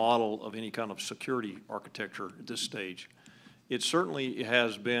a model of any kind of security architecture at this stage, it certainly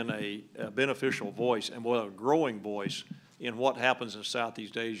has been a beneficial voice and a growing voice in what happens in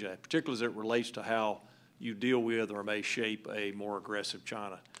Southeast Asia, particularly as it relates to how you deal with or may shape a more aggressive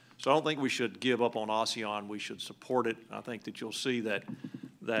China. So I don't think we should give up on ASEAN. We should support it. I think that you'll see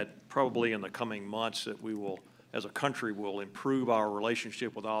that probably in the coming months that we will, as a country, will improve our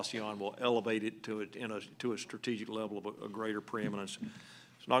relationship with ASEAN. We'll elevate it to a strategic level of a greater preeminence.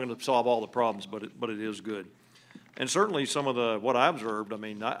 It's not going to solve all the problems, but it is good. And certainly some of what I observed, I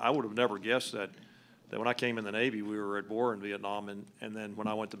mean, I would have never guessed that when I came in the Navy, we were at war in Vietnam, and then when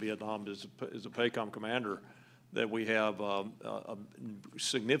I went to Vietnam as a PACOM commander, that we have a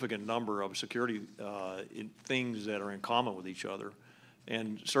significant number of security things that are in common with each other.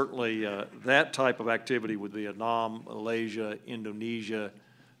 And certainly that type of activity with Vietnam, Malaysia, Indonesia,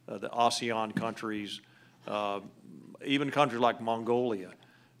 the ASEAN countries, even countries like Mongolia.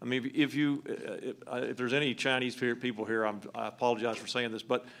 I mean, if there's any Chinese people here, I apologize for saying this,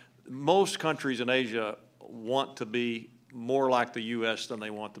 but most countries in Asia want to be more like the U.S. than they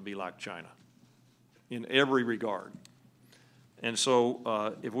want to be like China in every regard. And so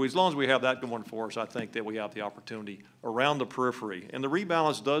as long as we have that going for us, I think that we have the opportunity around the periphery. And the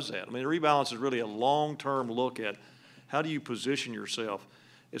rebalance does that. I mean, the rebalance is really a long-term look at how do you position yourself.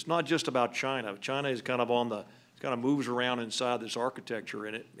 It's not just about China. China is kind of kind of moves around inside this architecture,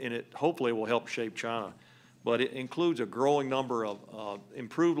 and it hopefully will help shape China. But it includes a growing number of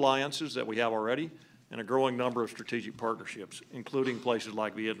improved alliances that we have already, and a growing number of strategic partnerships, including places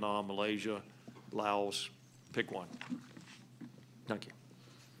like Vietnam, Malaysia, Laos, pick one. Thank you.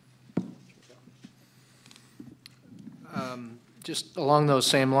 Just along those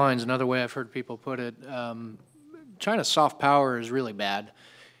same lines, another way I've heard people put it, China's soft power is really bad.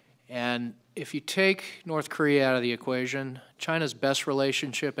 And if you take North Korea out of the equation, China's best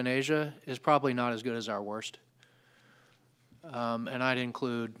relationship in Asia is probably not as good as our worst. And I'd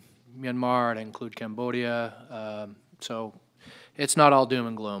include Myanmar, I'd include Cambodia. So it's not all doom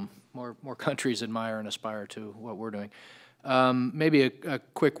and gloom. More countries admire and aspire to what we're doing. Maybe a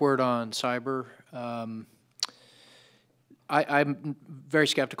quick word on cyber. I'm very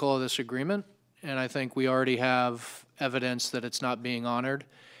skeptical of this agreement, and I think we already have evidence that it's not being honored.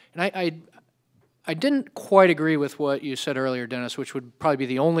 And I didn't quite agree with what you said earlier, Dennis, which would probably be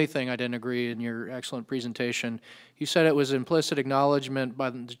the only thing I didn't agree in your excellent presentation. You said it was implicit acknowledgement by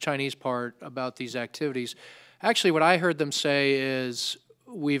the Chinese part about these activities. Actually, what I heard them say is,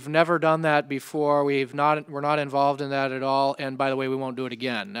 we've never done that before, we're not involved in that at all, and by the way, we won't do it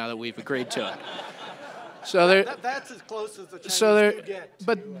again now that we've agreed to it. So that's as close as the Chinese do get.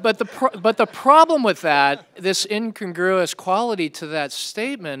 But the problem with that, this incongruous quality to that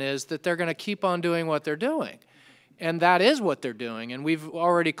statement, is that they're going to keep on doing what they're doing. And that is what they're doing. And we've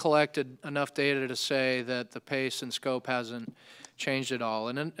already collected enough data to say that the pace and scope hasn't changed at all.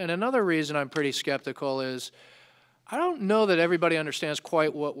 And another reason I'm pretty skeptical is, I don't know that everybody understands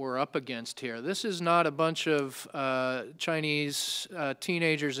quite what we're up against here. This is not a bunch of Chinese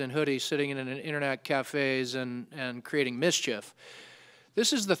teenagers in hoodies sitting in internet cafes and creating mischief.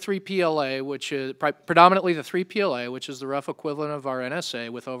 This is the 3PLA, which is predominantly the 3PLA, which is the rough equivalent of our NSA,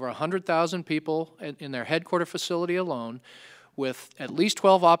 with over 100,000 people in their headquarter facility alone, with at least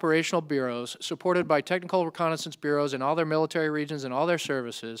 12 operational bureaus, supported by technical reconnaissance bureaus in all their military regions and all their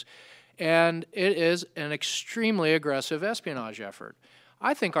services. And it is an extremely aggressive espionage effort.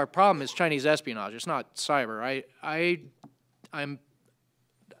 I think our problem is Chinese espionage. It's not cyber. I'm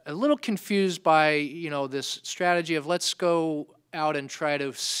a little confused by, this strategy of let's go out and try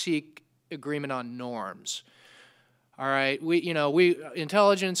to seek agreement on norms. All right,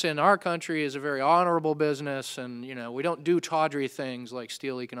 intelligence in our country is a very honorable business, and we don't do tawdry things like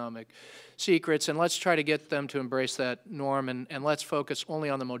steal economic secrets, and let's try to get them to embrace that norm, and let's focus only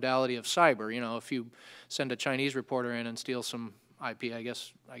on the modality of cyber. If you send a Chinese reporter in and steal some IP, I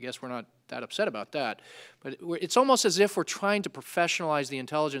guess we're not that upset about that. But it's almost as if we're trying to professionalize the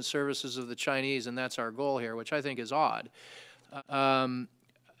intelligence services of the Chinese, and that's our goal here, which I think is odd.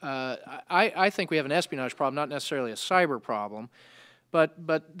 I think we have an espionage problem, not necessarily a cyber problem, but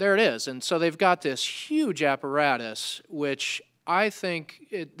there it is. And so they've got this huge apparatus, which I think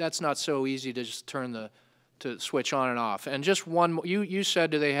that's not so easy to just to switch on and off. And just one, you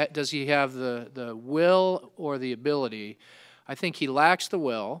said, does he have the will or the ability? I think he lacks the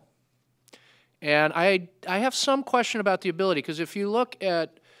will. And I have some question about the ability, because if you look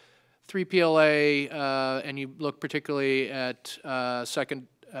at 3PLA and you look particularly at Second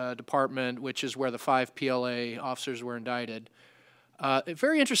Department, which is where the 5 PLA officers were indicted. A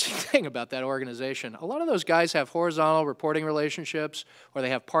very interesting thing about that organization, a lot of those guys have horizontal reporting relationships, or they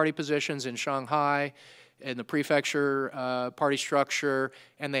have party positions in Shanghai, in the prefecture party structure,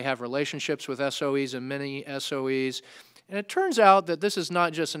 and they have relationships with SOEs and mini SOEs. And it turns out that this is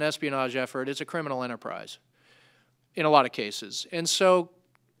not just an espionage effort, it's a criminal enterprise in a lot of cases. And so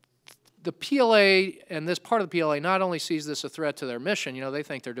the PLA and this part of the PLA not only sees this a threat to their mission, they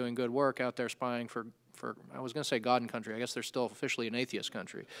think they're doing good work out there spying for I was going to say God and country. I guess they're still officially an atheist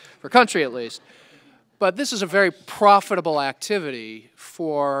country, for country at least. But this is a very profitable activity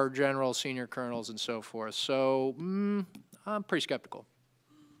for generals, senior colonels, and so forth. So I'm pretty skeptical.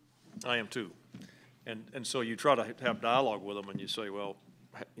 I am too. And so you try to have dialogue with them, and you say, well,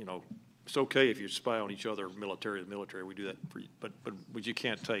 it's okay if you spy on each other, military to military. We do that for you, but you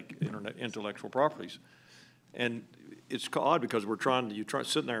can't take intellectual properties. And it's odd because you're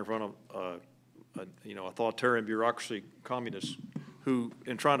sitting there in front of authoritarian bureaucracy, communists, who,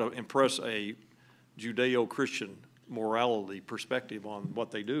 in trying to impress a Judeo-Christian morality perspective on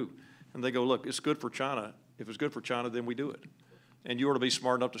what they do, and they go, look, it's good for China. If it's good for China, then we do it. And you ought to be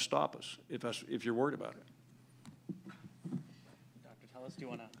smart enough to stop us if you're worried about it. Dr. Tellis, do you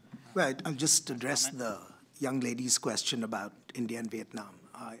want to? Right, I'll just address the young lady's question about India and Vietnam.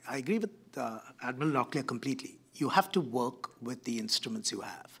 I agree with Admiral Locklear completely. You have to work with the instruments you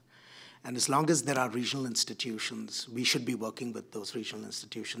have. And as long as there are regional institutions, we should be working with those regional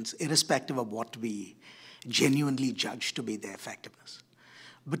institutions, irrespective of what we genuinely judge to be their effectiveness.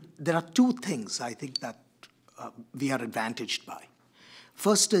 But there are two things I think that we are advantaged by.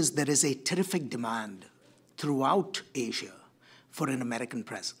 First is there is a terrific demand throughout Asia for an American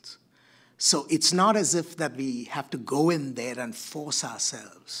presence. So it's not as if that we have to go in there and force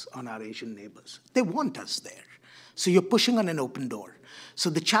ourselves on our Asian neighbors. They want us there. So you're pushing on an open door. So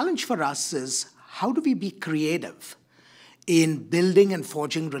the challenge for us is how do we be creative in building and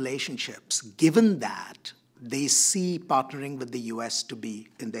forging relationships, given that they see partnering with the US to be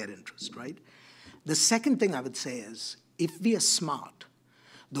in their interest, right? The second thing I would say is, if we are smart,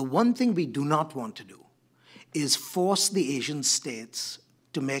 the one thing we do not want to do is force the Asian states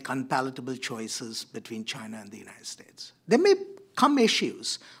to make unpalatable choices between China and the United States. There may come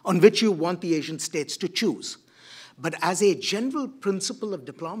issues on which you want the Asian states to choose. But as a general principle of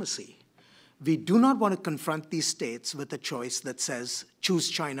diplomacy, we do not want to confront these states with a choice that says, choose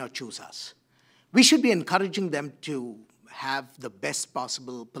China, choose us. We should be encouraging them to have the best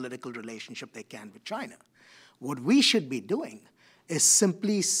possible political relationship they can with China. What we should be doing is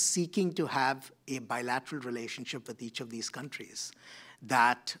simply seeking to have a bilateral relationship with each of these countries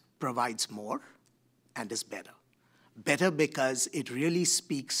that provides more and is better. Better because it really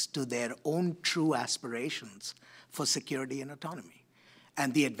speaks to their own true aspirations for security and autonomy.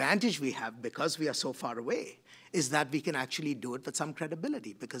 And the advantage we have, because we are so far away, is that we can actually do it with some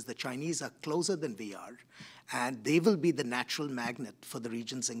credibility, because the Chinese are closer than we are, and they will be the natural magnet for the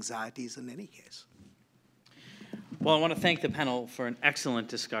region's anxieties in any case. Well, I want to thank the panel for an excellent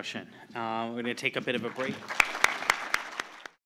discussion. We're going to take a bit of a break.